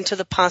awaken to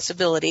the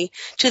possibility,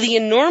 to the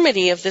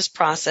enormity of this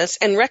process,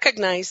 and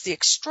recognize the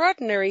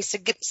extraordinary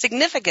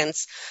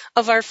significance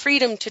of our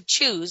freedom to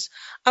choose,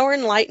 our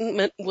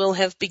enlightenment will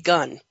have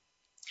begun.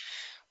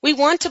 We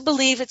want to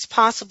believe it's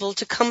possible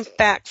to come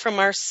back from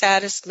our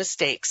saddest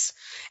mistakes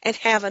and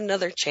have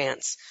another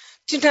chance.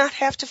 Do not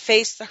have to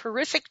face the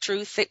horrific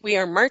truth that we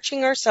are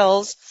marching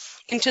ourselves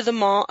into the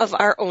maw of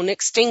our own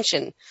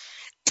extinction.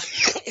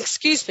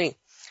 Excuse me.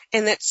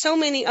 And that so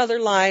many other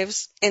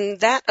lives, and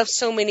that of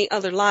so many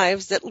other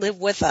lives that live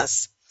with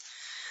us.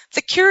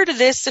 The cure to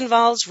this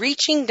involves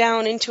reaching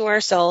down into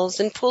ourselves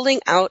and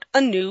pulling out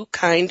a new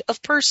kind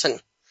of person.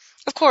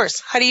 Of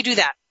course, how do you do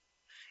that?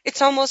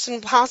 It's almost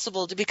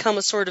impossible to become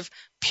a sort of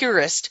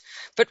purist,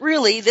 but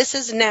really this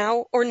is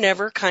now or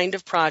never kind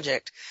of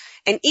project.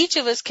 And each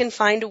of us can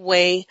find a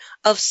way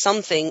of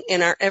something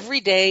in our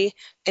everyday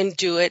and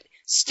do it,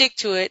 stick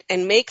to it,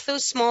 and make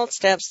those small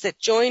steps that,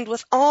 joined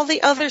with all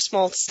the other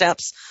small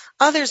steps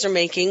others are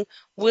making,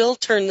 will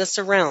turn this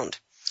around.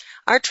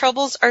 Our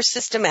troubles are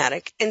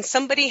systematic, and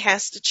somebody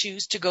has to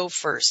choose to go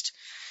first.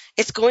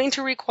 It's going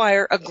to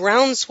require a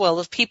groundswell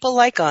of people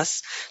like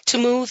us to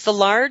move the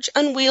large,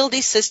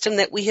 unwieldy system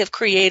that we have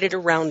created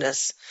around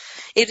us.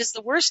 It is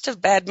the worst of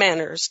bad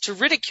manners to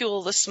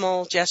ridicule the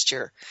small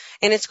gesture,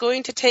 and it's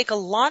going to take a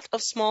lot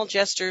of small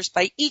gestures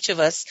by each of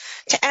us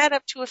to add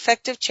up to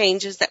effective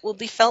changes that will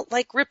be felt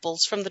like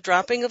ripples from the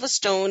dropping of a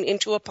stone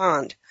into a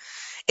pond.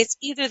 It's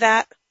either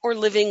that or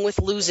living with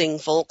losing,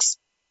 folks,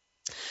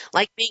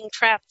 like being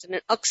trapped in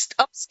an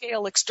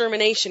upscale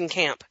extermination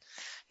camp.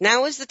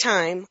 Now is the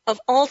time,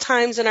 of all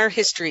times in our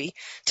history,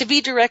 to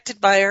be directed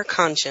by our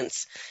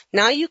conscience.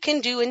 Now you can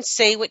do and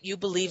say what you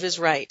believe is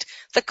right.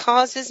 The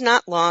cause is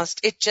not lost,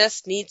 it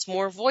just needs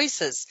more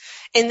voices.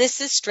 And this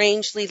is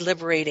strangely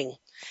liberating.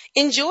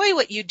 Enjoy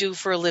what you do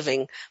for a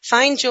living.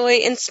 Find joy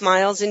and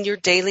smiles in your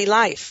daily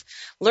life.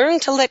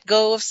 Learn to let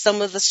go of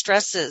some of the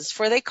stresses,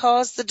 for they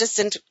cause the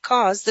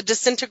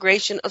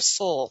disintegration of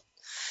soul.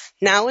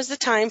 Now is the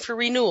time for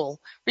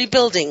renewal,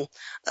 rebuilding,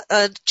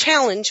 a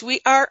challenge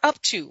we are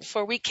up to,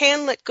 for we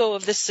can let go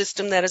of this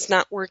system that is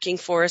not working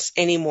for us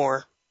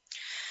anymore.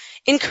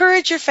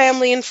 Encourage your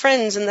family and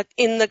friends in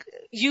the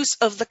use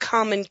of the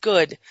common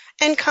good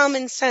and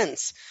common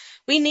sense.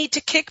 We need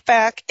to kick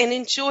back and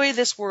enjoy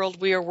this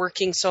world we are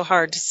working so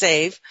hard to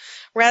save,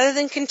 rather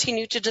than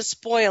continue to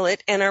despoil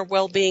it and our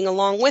well-being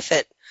along with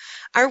it.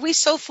 Are we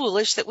so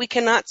foolish that we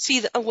cannot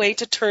see a way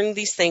to turn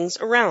these things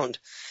around?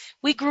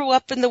 We grew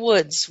up in the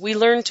woods. We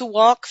learned to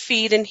walk,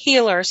 feed, and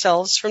heal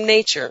ourselves from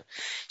nature.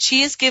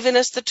 She has given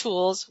us the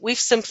tools. We've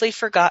simply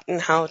forgotten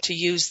how to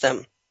use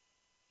them.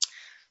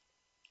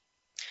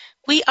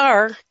 We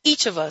are,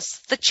 each of us,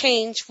 the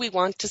change we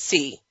want to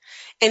see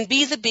and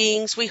be the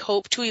beings we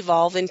hope to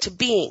evolve into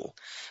being.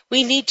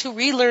 We need to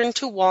relearn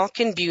to walk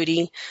in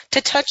beauty, to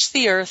touch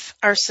the earth,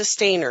 our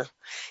sustainer.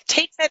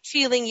 Take that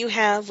feeling you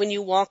have when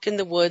you walk in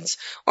the woods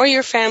or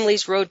your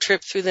family's road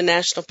trip through the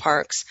national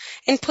parks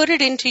and put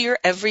it into your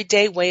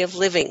everyday way of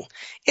living.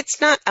 It's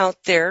not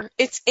out there.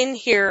 It's in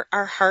here,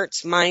 our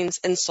hearts, minds,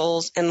 and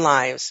souls and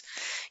lives.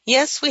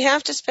 Yes, we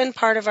have to spend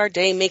part of our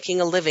day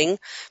making a living,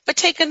 but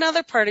take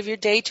another part of your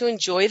day to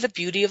enjoy the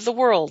beauty of the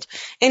world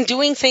and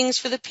doing things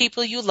for the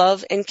people you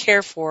love and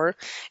care for,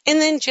 and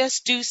then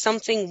just do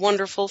something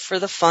wonderful for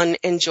the fun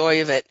and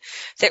joy of it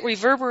that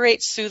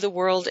reverberates through the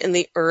world and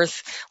the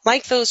earth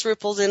like those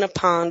ripples in a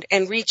pond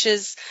and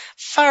reaches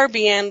far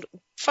beyond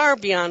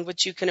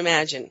what you can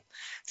imagine.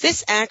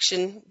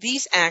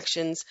 These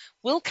actions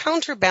will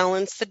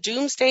counterbalance the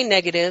doomsday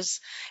negatives,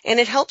 and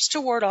it helps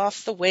to ward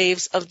off the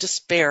waves of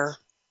despair.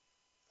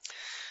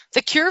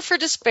 The cure for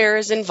despair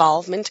is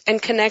involvement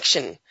and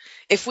connection.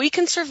 If we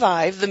can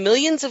survive the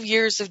millions of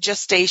years of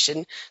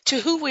gestation to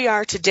who we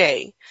are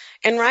today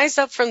and rise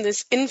up from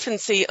this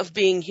infancy of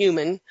being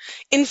human,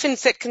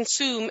 infants that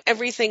consume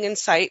everything in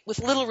sight with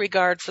little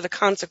regard for the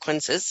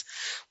consequences,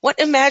 what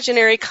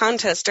imaginary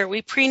contest are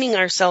we preening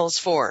ourselves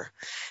for?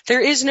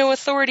 There is no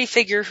authority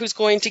figure who's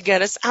going to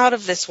get us out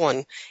of this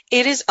one.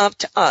 It is up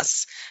to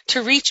us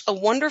to reach a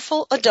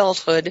wonderful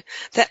adulthood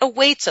that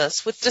awaits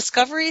us with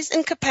discoveries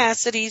and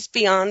capacities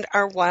beyond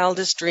our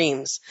wildest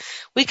dreams.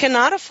 We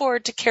cannot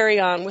afford to carry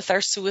on with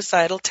our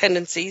suicidal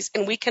tendencies,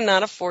 and we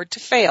cannot afford to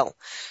fail.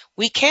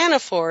 We can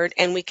afford,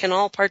 and we can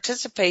all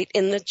participate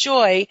in the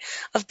joy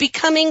of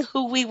becoming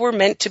who we were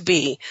meant to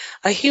be,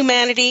 a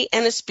humanity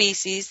and a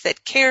species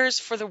that cares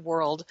for the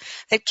world,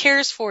 that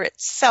cares for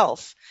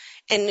itself,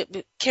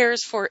 and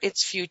cares for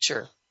its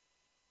future.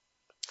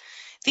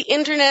 The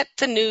internet,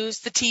 the news,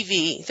 the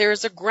TV, there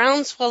is a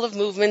groundswell of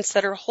movements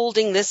that are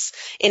holding this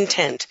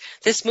intent,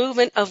 this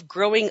movement of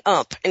growing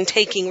up and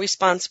taking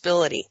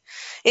responsibility.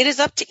 It is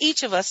up to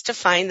each of us to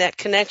find that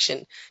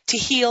connection, to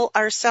heal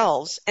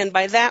ourselves, and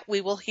by that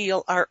we will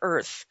heal our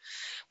earth.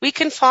 We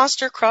can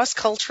foster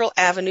cross-cultural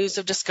avenues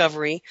of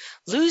discovery,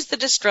 lose the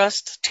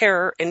distrust,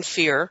 terror, and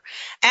fear.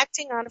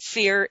 Acting out of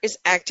fear is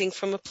acting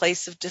from a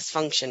place of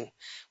dysfunction.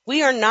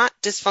 We are not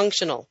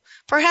dysfunctional.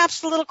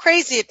 Perhaps a little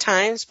crazy at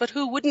times, but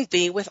who wouldn't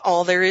be with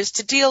all there is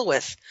to deal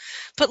with?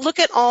 But look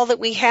at all that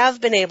we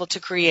have been able to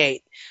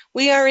create.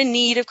 We are in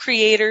need of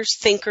creators,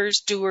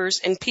 thinkers,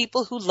 doers, and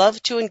people who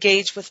love to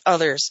engage with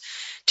others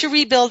to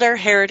rebuild our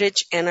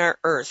heritage and our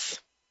earth.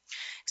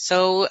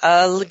 So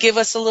give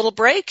us a little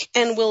break,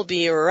 and we'll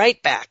be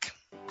right back.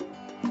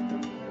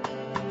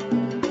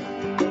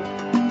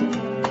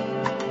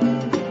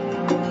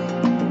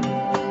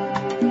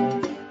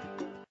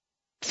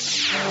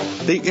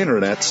 The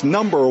Internet's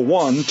number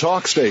one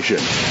talk station.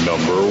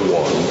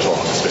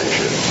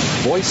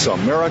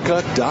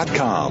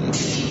 VoiceAmerica.com.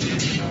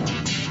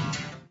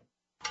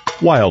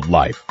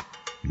 Wildlife.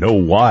 No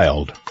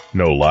wild,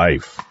 no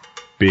life.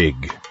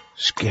 Big,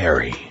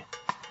 scary,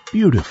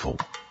 beautiful.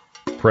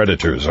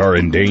 Predators are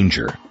in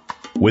danger.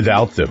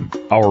 Without them,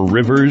 our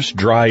rivers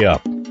dry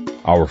up.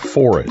 Our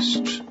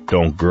forests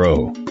don't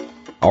grow.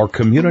 Our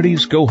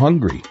communities go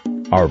hungry.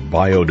 Our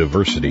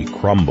biodiversity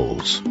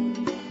crumbles.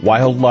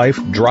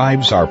 Wildlife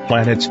drives our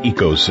planet's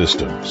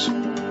ecosystems.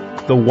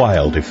 The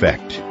Wild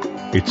Effect.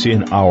 It's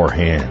in our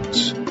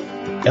hands.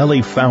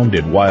 Ellie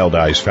founded Wild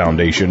Eyes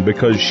Foundation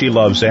because she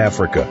loves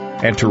Africa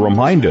and to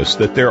remind us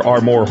that there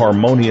are more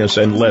harmonious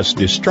and less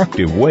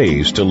destructive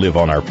ways to live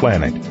on our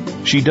planet.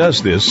 She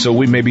does this so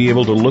we may be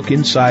able to look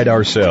inside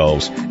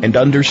ourselves and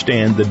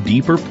understand the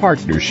deeper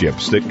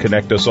partnerships that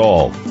connect us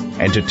all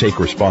and to take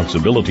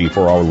responsibility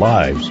for our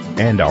lives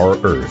and our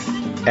Earth.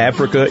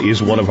 Africa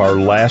is one of our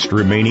last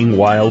remaining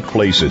wild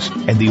places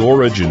and the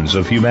origins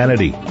of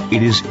humanity.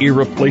 It is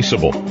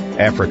irreplaceable.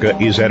 Africa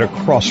is at a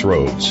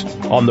crossroads,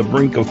 on the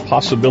brink of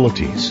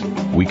possibilities.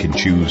 We can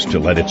choose to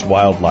let its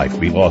wildlife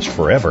be lost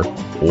forever,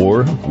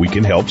 or we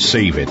can help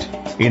save it.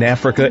 In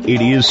Africa,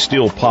 it is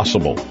still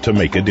possible to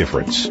make a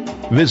difference.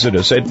 Visit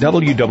us at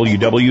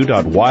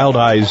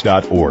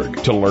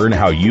www.wildeyes.org to learn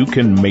how you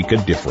can make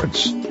a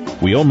difference.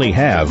 We only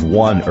have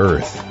one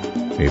Earth.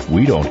 If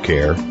we don't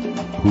care,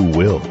 who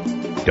will?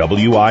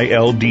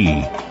 WILDIZE.org.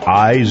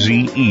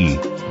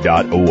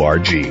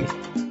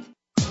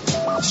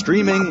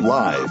 Streaming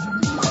live.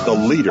 The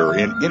leader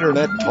in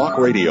Internet talk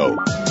radio.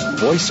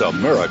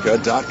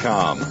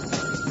 VoiceAmerica.com.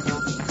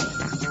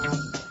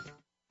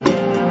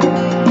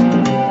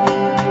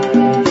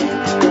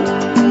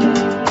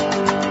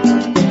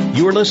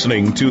 You're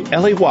listening to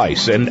Ellie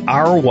Weiss and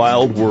Our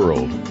Wild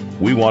World.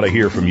 We want to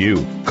hear from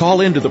you.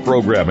 Call into the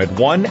program at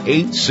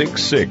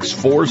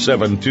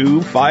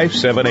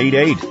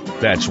 1-866-472-5788.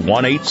 That's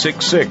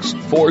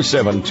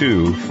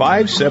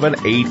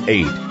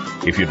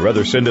 1-866-472-5788. If you'd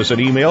rather send us an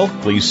email,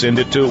 please send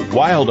it to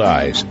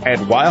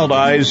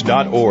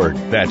wildeyes@wildeyes.org.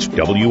 That's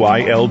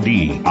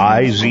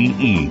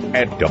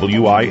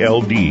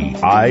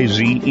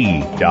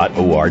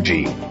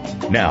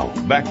WILDIZE@WILDIZE.org. Now,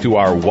 back to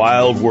our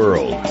wild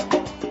world.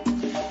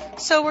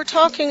 So we're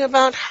talking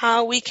about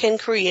how we can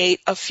create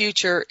a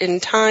future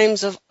in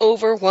times of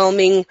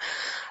overwhelming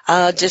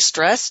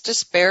distress,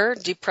 despair,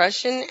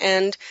 depression,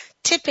 and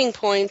tipping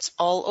points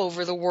all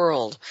over the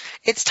world.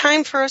 It's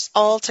time for us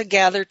all to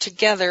gather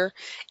together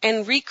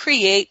and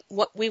recreate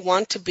what we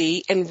want to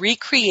be and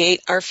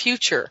recreate our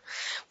future.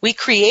 We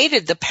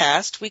created the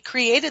past, we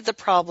created the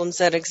problems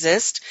that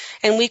exist,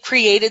 and we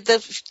created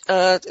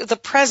the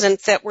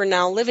present that we're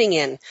now living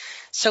in.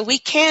 So we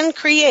can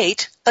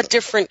create a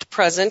different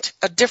present,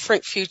 a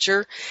different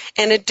future,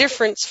 and a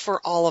difference for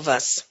all of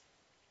us.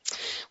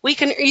 We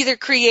can either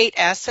create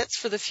assets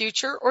for the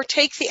future or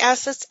take the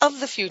assets of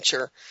the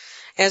future.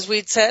 As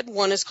we'd said,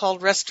 one is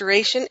called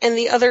restoration and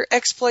the other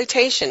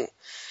exploitation.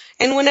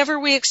 And whenever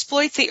we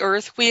exploit the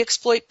earth, we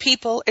exploit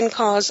people and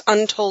cause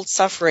untold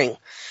suffering.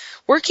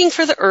 Working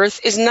for the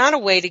earth is not a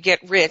way to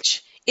get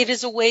rich. It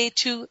is a way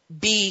to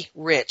be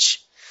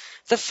rich.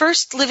 The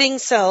first living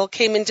cell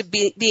came into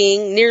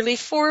being nearly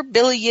 4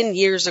 billion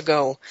years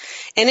ago,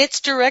 and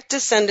its direct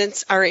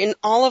descendants are in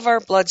all of our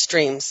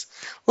bloodstreams.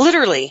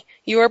 Literally,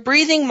 you are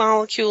breathing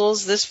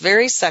molecules this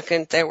very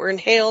second that were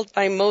inhaled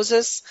by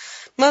Moses,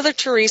 Mother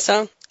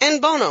Teresa,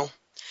 and Bono.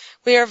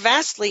 We are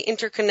vastly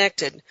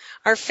interconnected.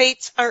 Our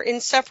fates are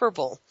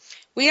inseparable.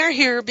 We are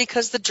here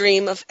because the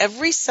dream of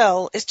every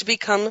cell is to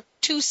become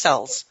 2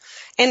 cells,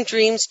 and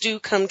dreams do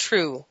come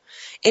true.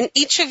 In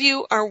each of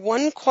you are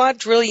 1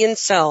 quadrillion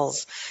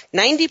cells,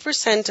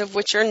 90% of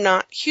which are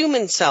not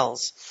human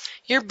cells.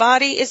 Your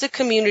body is a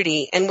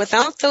community, and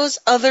without those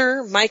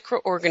other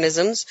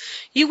microorganisms,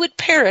 you would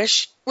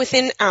perish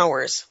within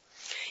hours.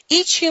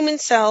 Each human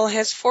cell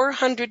has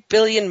 400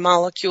 billion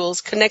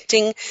molecules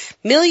connecting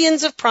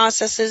millions of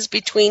processes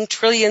between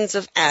trillions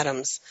of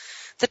atoms.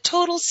 The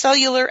total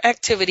cellular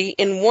activity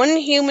in one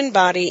human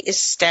body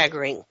is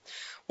staggering.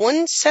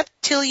 1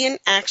 septillion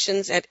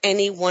actions at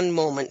any one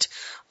moment,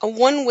 a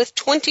 1 with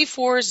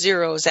 24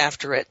 zeros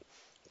after it.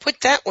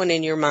 Put that one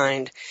in your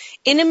mind.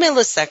 In a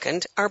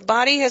millisecond, our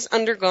body has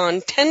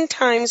undergone 10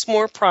 times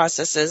more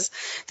processes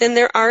than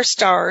there are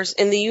stars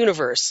in the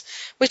universe,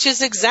 which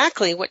is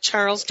exactly what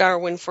Charles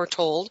Darwin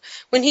foretold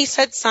when he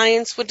said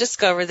science would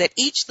discover that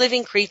each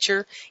living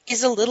creature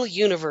is a little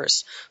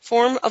universe,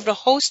 formed of a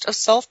host of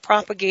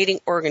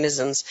self-propagating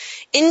organisms,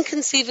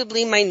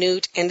 inconceivably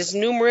minute and as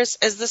numerous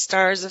as the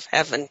stars of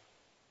heaven.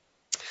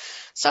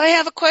 So I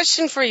have a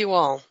question for you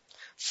all.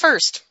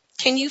 First,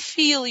 can you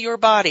feel your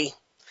body?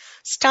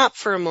 Stop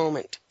for a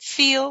moment.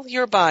 Feel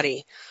your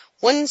body.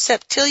 1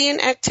 septillion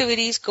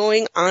activities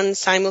going on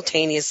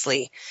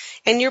simultaneously.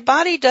 And your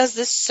body does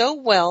this so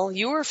well,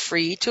 you are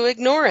free to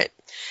ignore it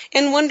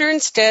and wonder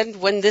instead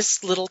when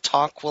this little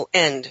talk will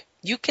end.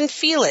 You can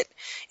feel it.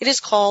 It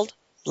is called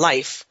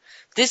life.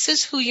 This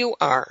is who you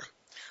are.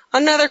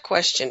 Another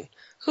question.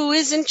 Who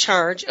is in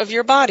charge of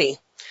your body?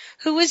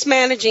 Who is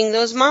managing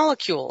those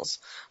molecules?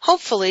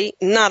 Hopefully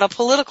not a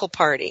political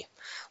party.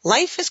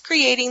 Life is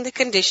creating the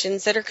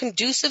conditions that are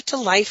conducive to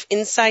life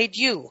inside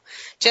you,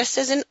 just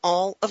as in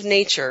all of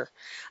nature.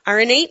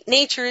 Our innate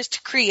nature is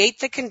to create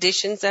the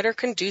conditions that are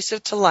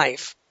conducive to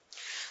life.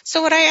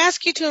 So what I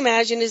ask you to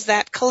imagine is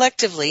that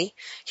collectively,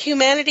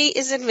 humanity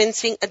is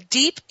evincing a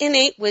deep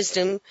innate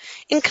wisdom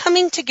in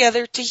coming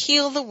together to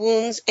heal the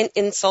wounds and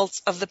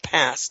insults of the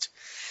past.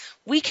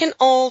 We can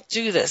all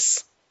do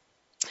this.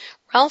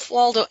 Ralph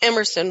Waldo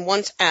Emerson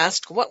once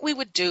asked what we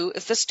would do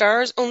if the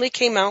stars only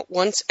came out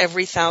once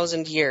every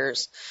 1,000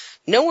 years.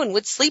 No one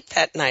would sleep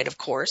that night, of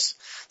course.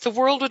 The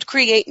world would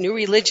create new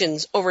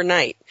religions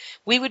overnight.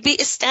 We would be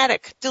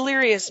ecstatic,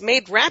 delirious,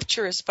 made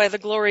rapturous by the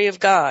glory of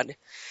God.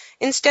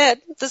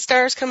 Instead, the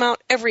stars come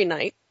out every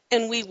night,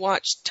 and we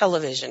watch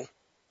television.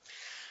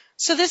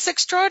 So this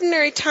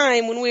extraordinary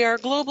time when we are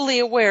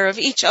globally aware of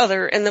each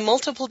other and the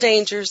multiple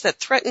dangers that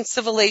threaten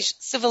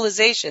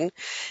civilization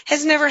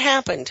has never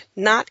happened,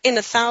 not in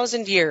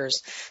 1,000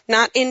 years,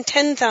 not in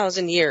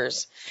 10,000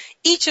 years.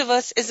 Each of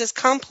us is as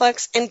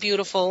complex and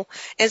beautiful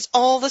as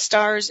all the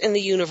stars in the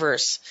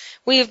universe.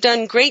 We have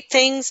done great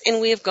things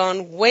and we have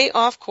gone way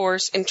off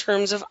course in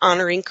terms of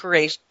honoring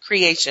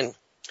creation.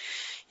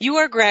 You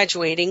are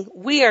graduating,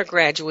 we are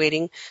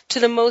graduating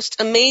to the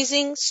most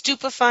amazing,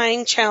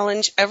 stupefying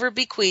challenge ever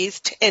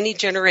bequeathed to any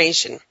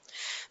generation.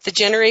 The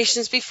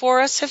generations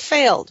before us have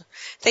failed.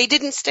 They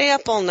didn't stay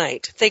up all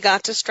night. They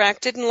got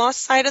distracted and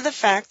lost sight of the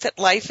fact that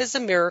life is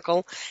a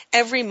miracle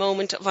every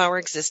moment of our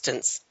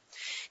existence.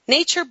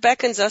 Nature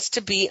beckons us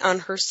to be on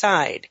her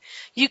side.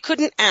 You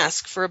couldn't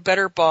ask for a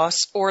better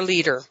boss or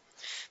leader.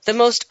 The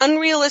most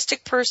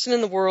unrealistic person in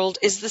the world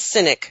is the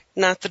cynic,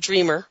 not the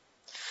dreamer.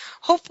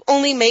 Hope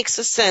only makes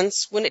a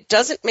sense when it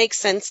doesn't make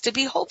sense to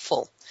be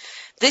hopeful.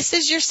 This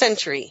is your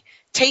century.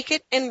 Take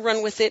it and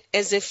run with it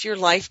as if your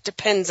life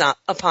depends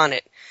upon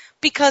it,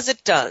 because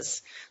it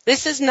does.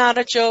 This is not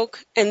a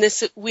joke, and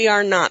we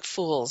are not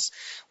fools.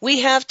 We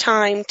have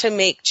time to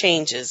make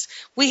changes.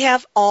 We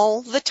have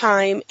all the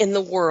time in the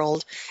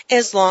world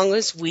as long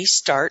as we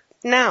start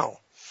now.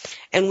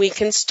 And we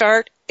can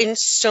start in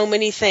so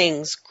many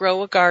things.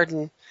 Grow a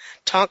garden.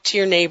 Talk to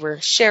your neighbor.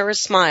 Share a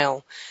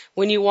smile.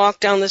 When you walk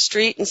down the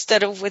street,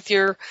 instead of with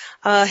your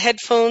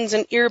headphones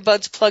and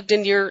earbuds plugged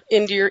into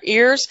your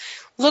ears,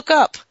 look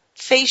up.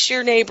 Face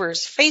your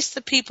neighbors. Face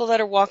the people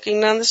that are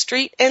walking down the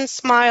street and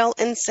smile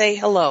and say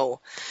hello.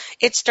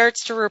 It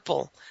starts to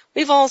ripple.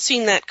 We've all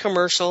seen that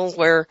commercial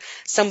where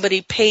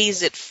somebody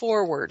pays it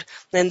forward.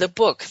 Then the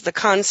book, the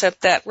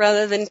concept that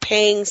rather than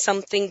paying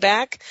something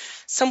back,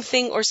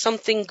 something or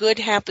something good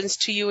happens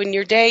to you in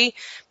your day,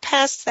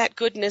 pass that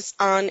goodness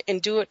on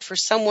and do it for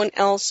someone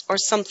else or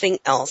something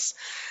else.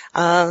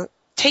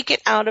 Take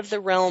it out of the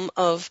realm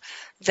of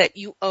that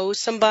you owe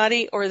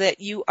somebody or that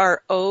you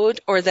are owed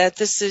or that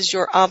this is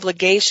your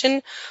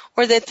obligation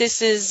or that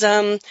this is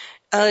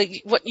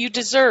what you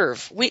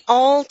deserve. We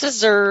all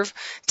deserve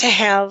to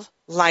have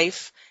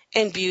life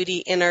and beauty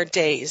in our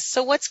days.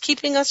 So what's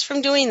keeping us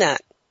from doing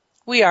that?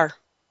 We are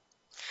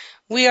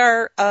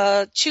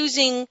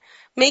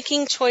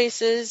making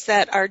choices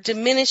that are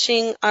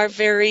diminishing our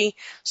very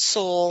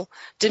soul,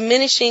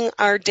 diminishing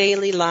our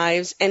daily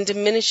lives, and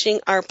diminishing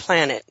our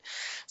planet.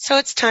 So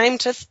it's time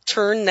to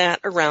turn that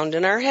around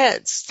in our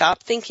heads.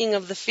 Stop thinking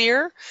of the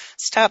fear,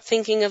 stop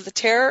thinking of the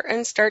terror,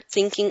 and start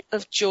thinking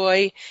of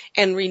joy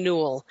and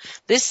renewal.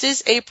 This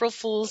is April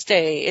Fool's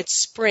Day.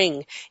 It's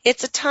spring.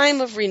 It's a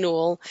time of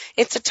renewal.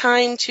 It's a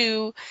time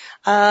to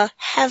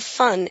have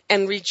fun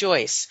and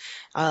rejoice.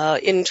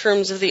 In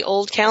terms of the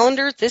old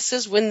calendar, this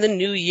is when the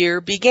new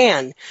year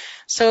began.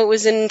 So it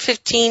was in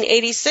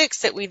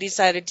 1586 that we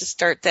decided to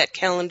start that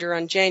calendar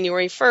on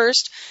January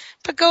 1st.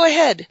 But go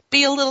ahead,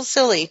 be a little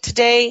silly.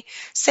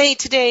 Say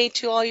today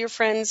to all your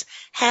friends,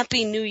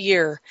 Happy New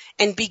Year,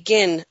 and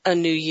begin a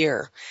new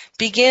year.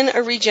 Begin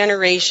a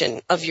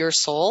regeneration of your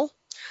soul,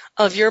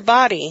 of your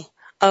body,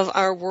 of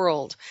our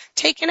world.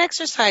 Take an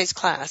exercise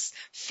class.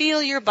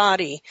 Feel your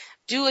body.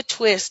 Do a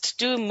twist.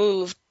 Do a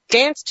move.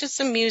 Dance to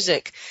some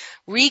music.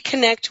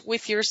 Reconnect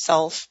with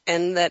yourself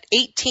and that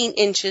 18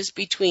 inches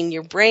between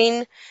your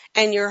brain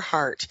and your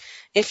heart.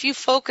 If you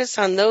focus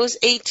on those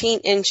 18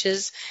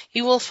 inches,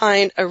 you will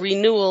find a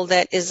renewal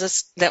that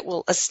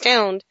will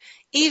astound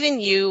even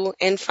you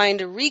and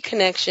find a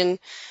reconnection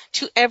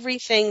to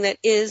everything that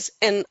is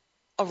and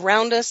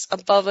around us,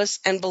 above us,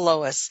 and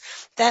below us.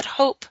 That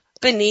hope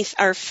beneath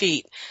our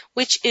feet,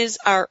 which is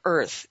our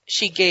earth.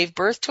 She gave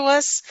birth to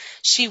us,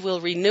 she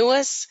will renew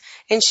us,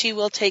 and she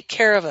will take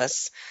care of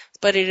us.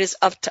 But it is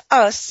up to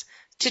us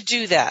to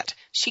do that.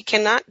 She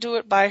cannot do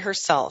it by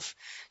herself.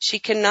 She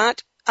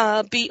cannot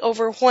be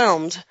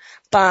overwhelmed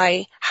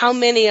by how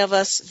many of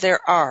us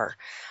there are.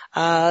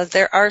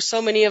 There are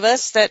so many of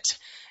us that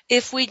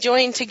if we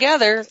join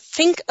together,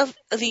 think of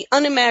the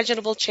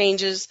unimaginable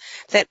changes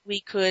that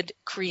we could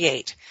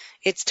create.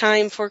 It's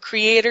time for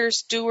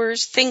creators,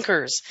 doers,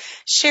 thinkers.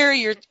 Share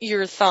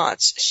your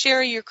thoughts.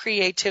 Share your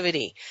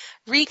creativity.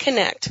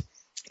 Reconnect.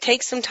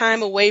 Take some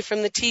time away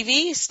from the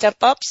TV.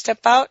 Step up,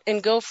 step out,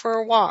 and go for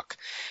a walk.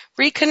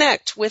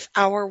 Reconnect with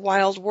our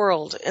wild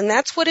world. And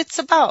that's what it's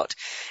about.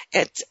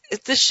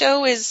 The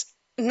show is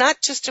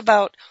not just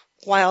about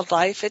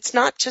wildlife. It's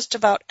not just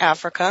about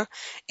Africa.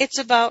 It's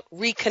about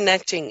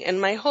reconnecting. And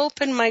my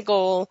hope and my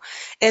goal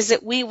is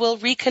that we will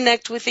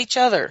reconnect with each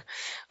other.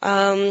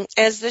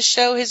 As the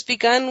show has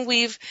begun,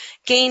 we've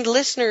gained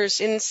listeners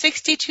in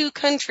 62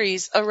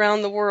 countries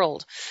around the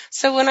world.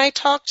 So when I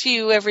talk to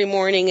you every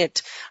morning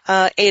at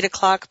 8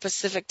 o'clock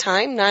Pacific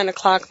time, 9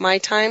 o'clock my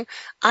time,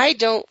 I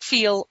don't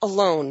feel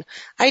alone.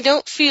 I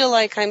don't feel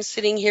like I'm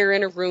sitting here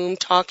in a room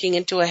talking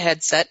into a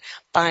headset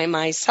by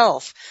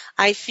myself.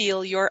 I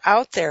feel you're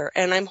out there,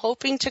 and I'm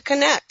hoping to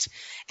connect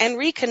and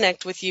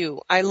reconnect with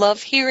you. I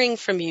love hearing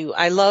from you.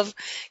 I love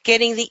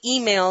getting the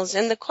emails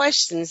and the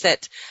questions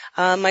that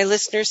my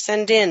listeners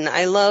send in.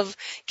 I love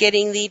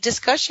getting the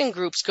discussion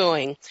groups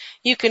going.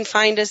 You can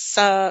find us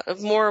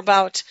more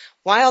about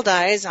Wild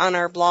Eyes on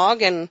our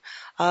blog and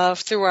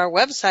through our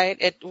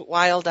website at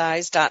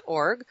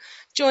wildeyes.org.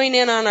 Join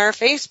in on our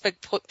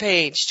Facebook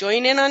page.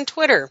 Join in on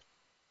Twitter.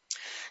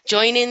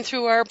 Join in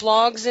through our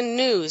blogs and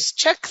news.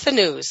 Check the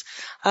news.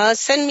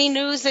 Send me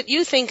news that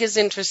you think is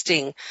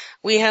interesting.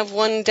 We have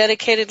one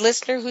dedicated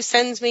listener who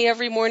sends me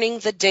every morning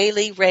the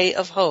daily ray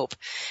of hope.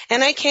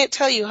 And I can't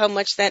tell you how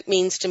much that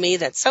means to me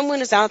that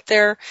someone is out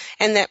there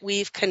and that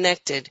we've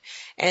connected.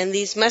 And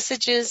these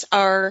messages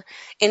are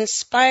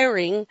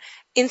inspiring,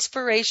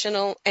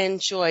 inspirational, and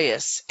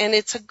joyous. And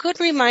it's a good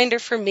reminder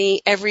for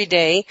me every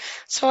day.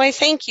 So I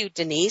thank you,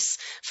 Denise,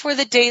 for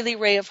the daily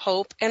ray of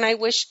hope. And I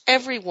wish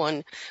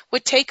everyone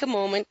would take a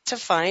moment to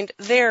find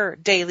their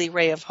daily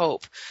ray of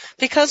hope.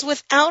 Because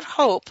without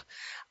hope,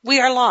 we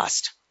are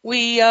lost.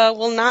 We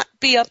will not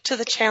be up to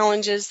the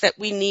challenges that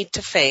we need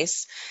to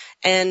face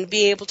and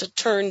be able to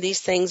turn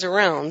these things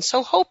around.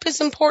 So hope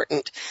is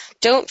important.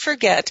 Don't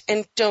forget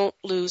and don't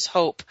lose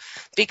hope,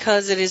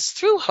 because it is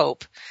through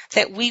hope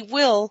that we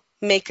will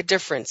make a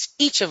difference.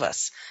 Each of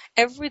us.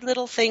 Every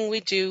little thing we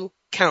do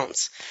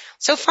counts.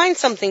 So find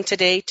something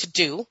today to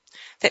do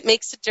that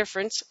makes a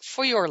difference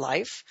for your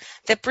life,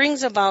 that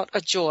brings about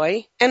a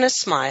joy and a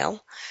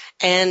smile,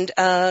 and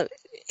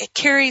it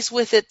carries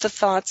with it the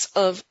thoughts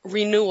of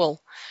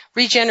renewal,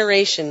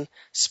 regeneration,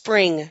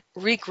 spring,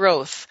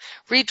 regrowth,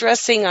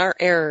 redressing our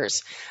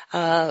errors,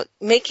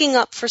 making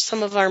up for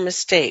some of our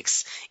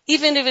mistakes,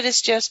 even if it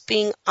is just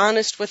being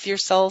honest with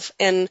yourself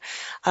and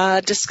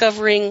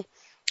discovering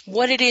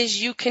what it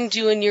is you can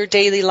do in your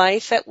daily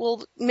life that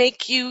will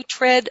make you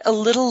tread a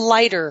little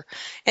lighter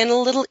and a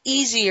little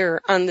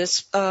easier on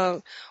this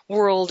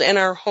world and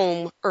our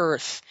home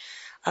earth.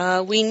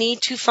 We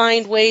need to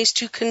find ways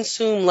to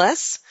consume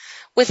less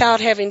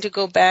without having to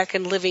go back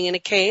and living in a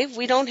cave.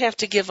 We don't have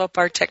to give up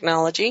our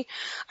technology.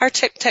 Our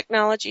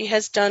technology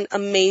has done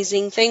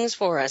amazing things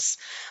for us.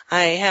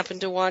 I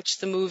happened to watch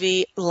the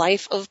movie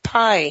Life of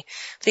Pi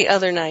the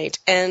other night,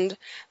 and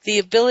the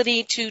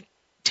ability to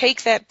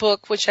take that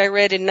book, which I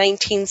read in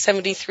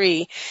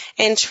 1973,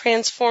 and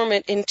transform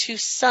it into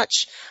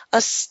such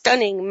a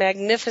stunning,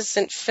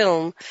 magnificent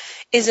film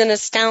is an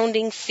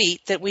astounding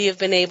feat that we have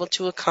been able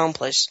to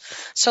accomplish.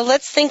 So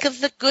let's think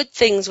of the good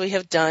things we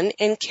have done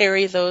and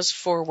carry those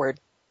forward.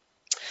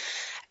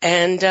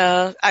 And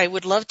I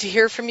would love to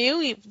hear from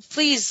you.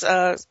 Please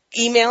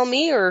email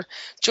me or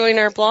join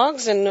our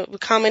blogs and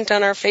comment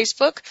on our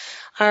Facebook.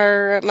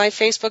 My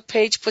Facebook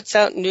page puts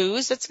out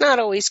news. It's not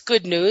always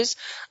good news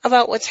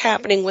about what's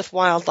happening with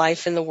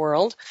wildlife in the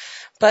world.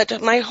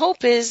 But my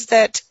hope is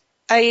that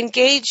I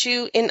engage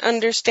you in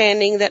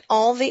understanding that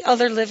all the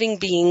other living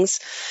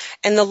beings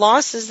and the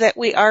losses that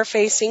we are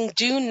facing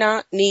do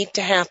not need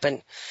to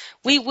happen.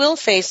 We will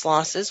face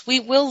losses.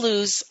 We will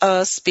lose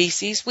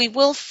species. We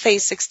will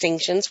face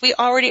extinctions. We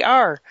already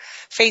are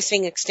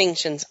facing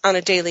extinctions on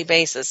a daily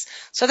basis.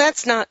 So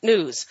that's not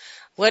news.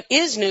 What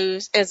is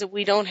news is that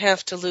we don't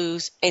have to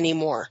lose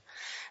anymore.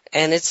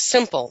 And it's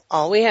simple.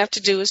 All we have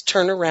to do is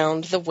turn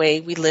around the way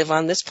we live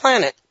on this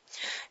planet.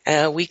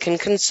 We can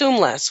consume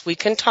less. We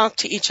can talk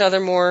to each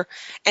other more.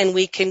 And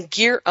we can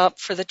gear up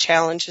for the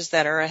challenges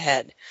that are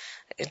ahead.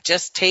 It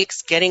just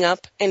takes getting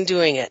up and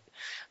doing it.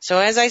 So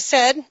as I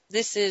said,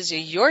 this is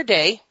your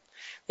day,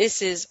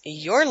 this is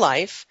your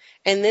life,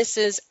 and this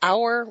is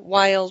our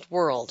wild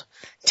world.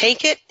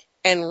 Take it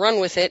and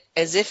run with it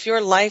as if your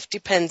life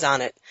depends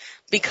on it,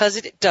 because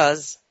it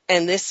does,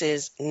 and this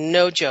is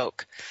no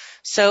joke.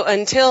 So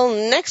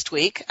until next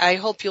week, I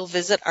hope you'll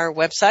visit our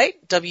website,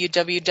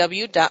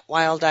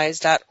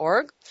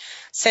 www.wildize.org.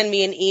 Send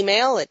me an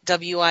email at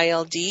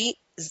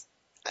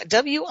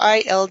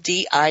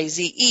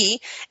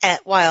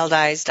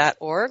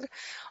wildize@wildize.org.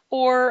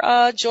 Or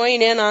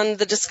join in on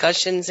the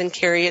discussions and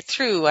carry it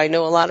through. I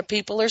know a lot of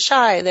people are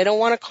shy. They don't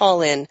want to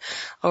call in,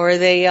 or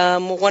they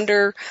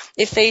wonder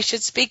if they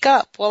should speak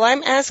up. Well,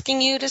 I'm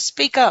asking you to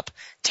speak up.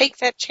 Take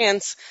that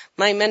chance.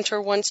 My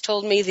mentor once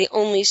told me the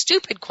only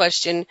stupid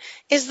question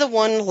is the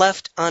one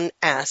left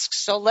unasked.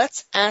 So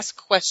let's ask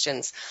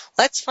questions.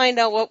 Let's find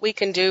out what we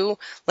can do.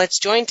 Let's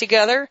join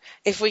together.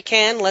 If we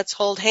can, let's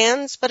hold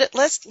hands, but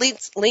let's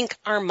link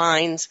our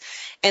minds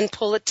and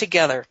pull it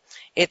together.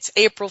 It's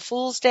April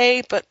Fool's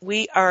Day, but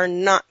we are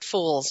not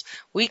fools.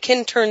 We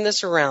can turn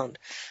this around.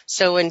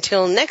 So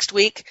until next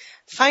week,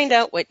 find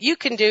out what you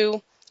can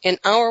do in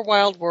our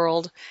wild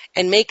world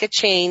and make a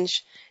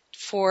change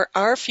for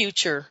our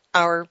future,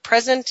 our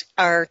present,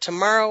 our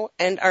tomorrow,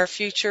 and our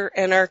future,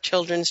 and our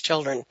children's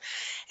children.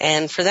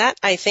 And for that,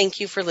 I thank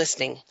you for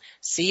listening.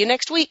 See you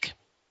next week.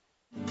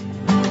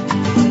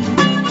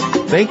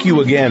 Thank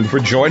you again for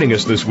joining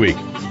us this week.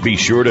 Be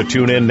sure to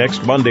tune in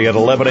next Monday at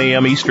 11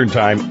 a.m. Eastern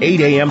Time,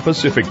 8 a.m.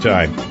 Pacific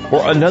Time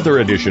for another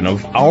edition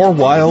of Our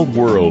Wild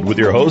World with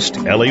your host,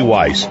 Ellie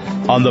Weiss,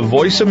 on the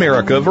Voice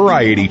America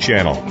Variety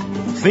Channel.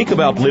 Think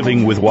about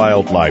living with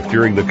wildlife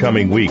during the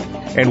coming week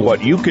and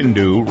what you can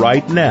do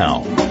right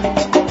now.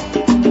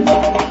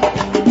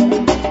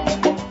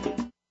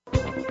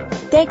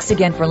 Thanks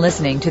again for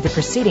listening to the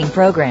preceding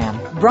program,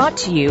 brought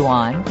to you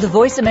on the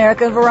Voice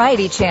America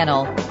Variety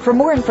Channel. For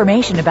more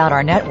information about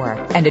our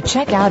network and to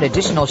check out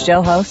additional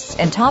show hosts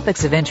and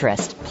topics of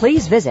interest,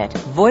 please visit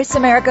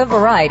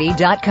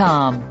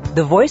voiceamericavariety.com.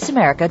 The Voice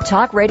America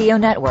Talk Radio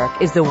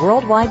Network is the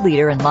worldwide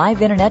leader in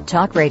live Internet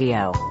talk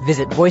radio.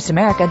 Visit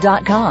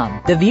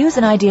voiceamerica.com. The views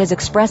and ideas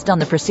expressed on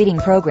the preceding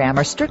program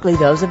are strictly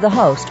those of the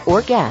host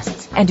or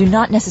guests and do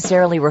not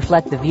necessarily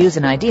reflect the views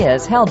and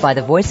ideas held by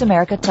the Voice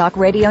America Talk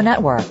Radio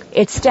Network,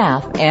 its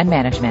staff, and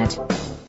management.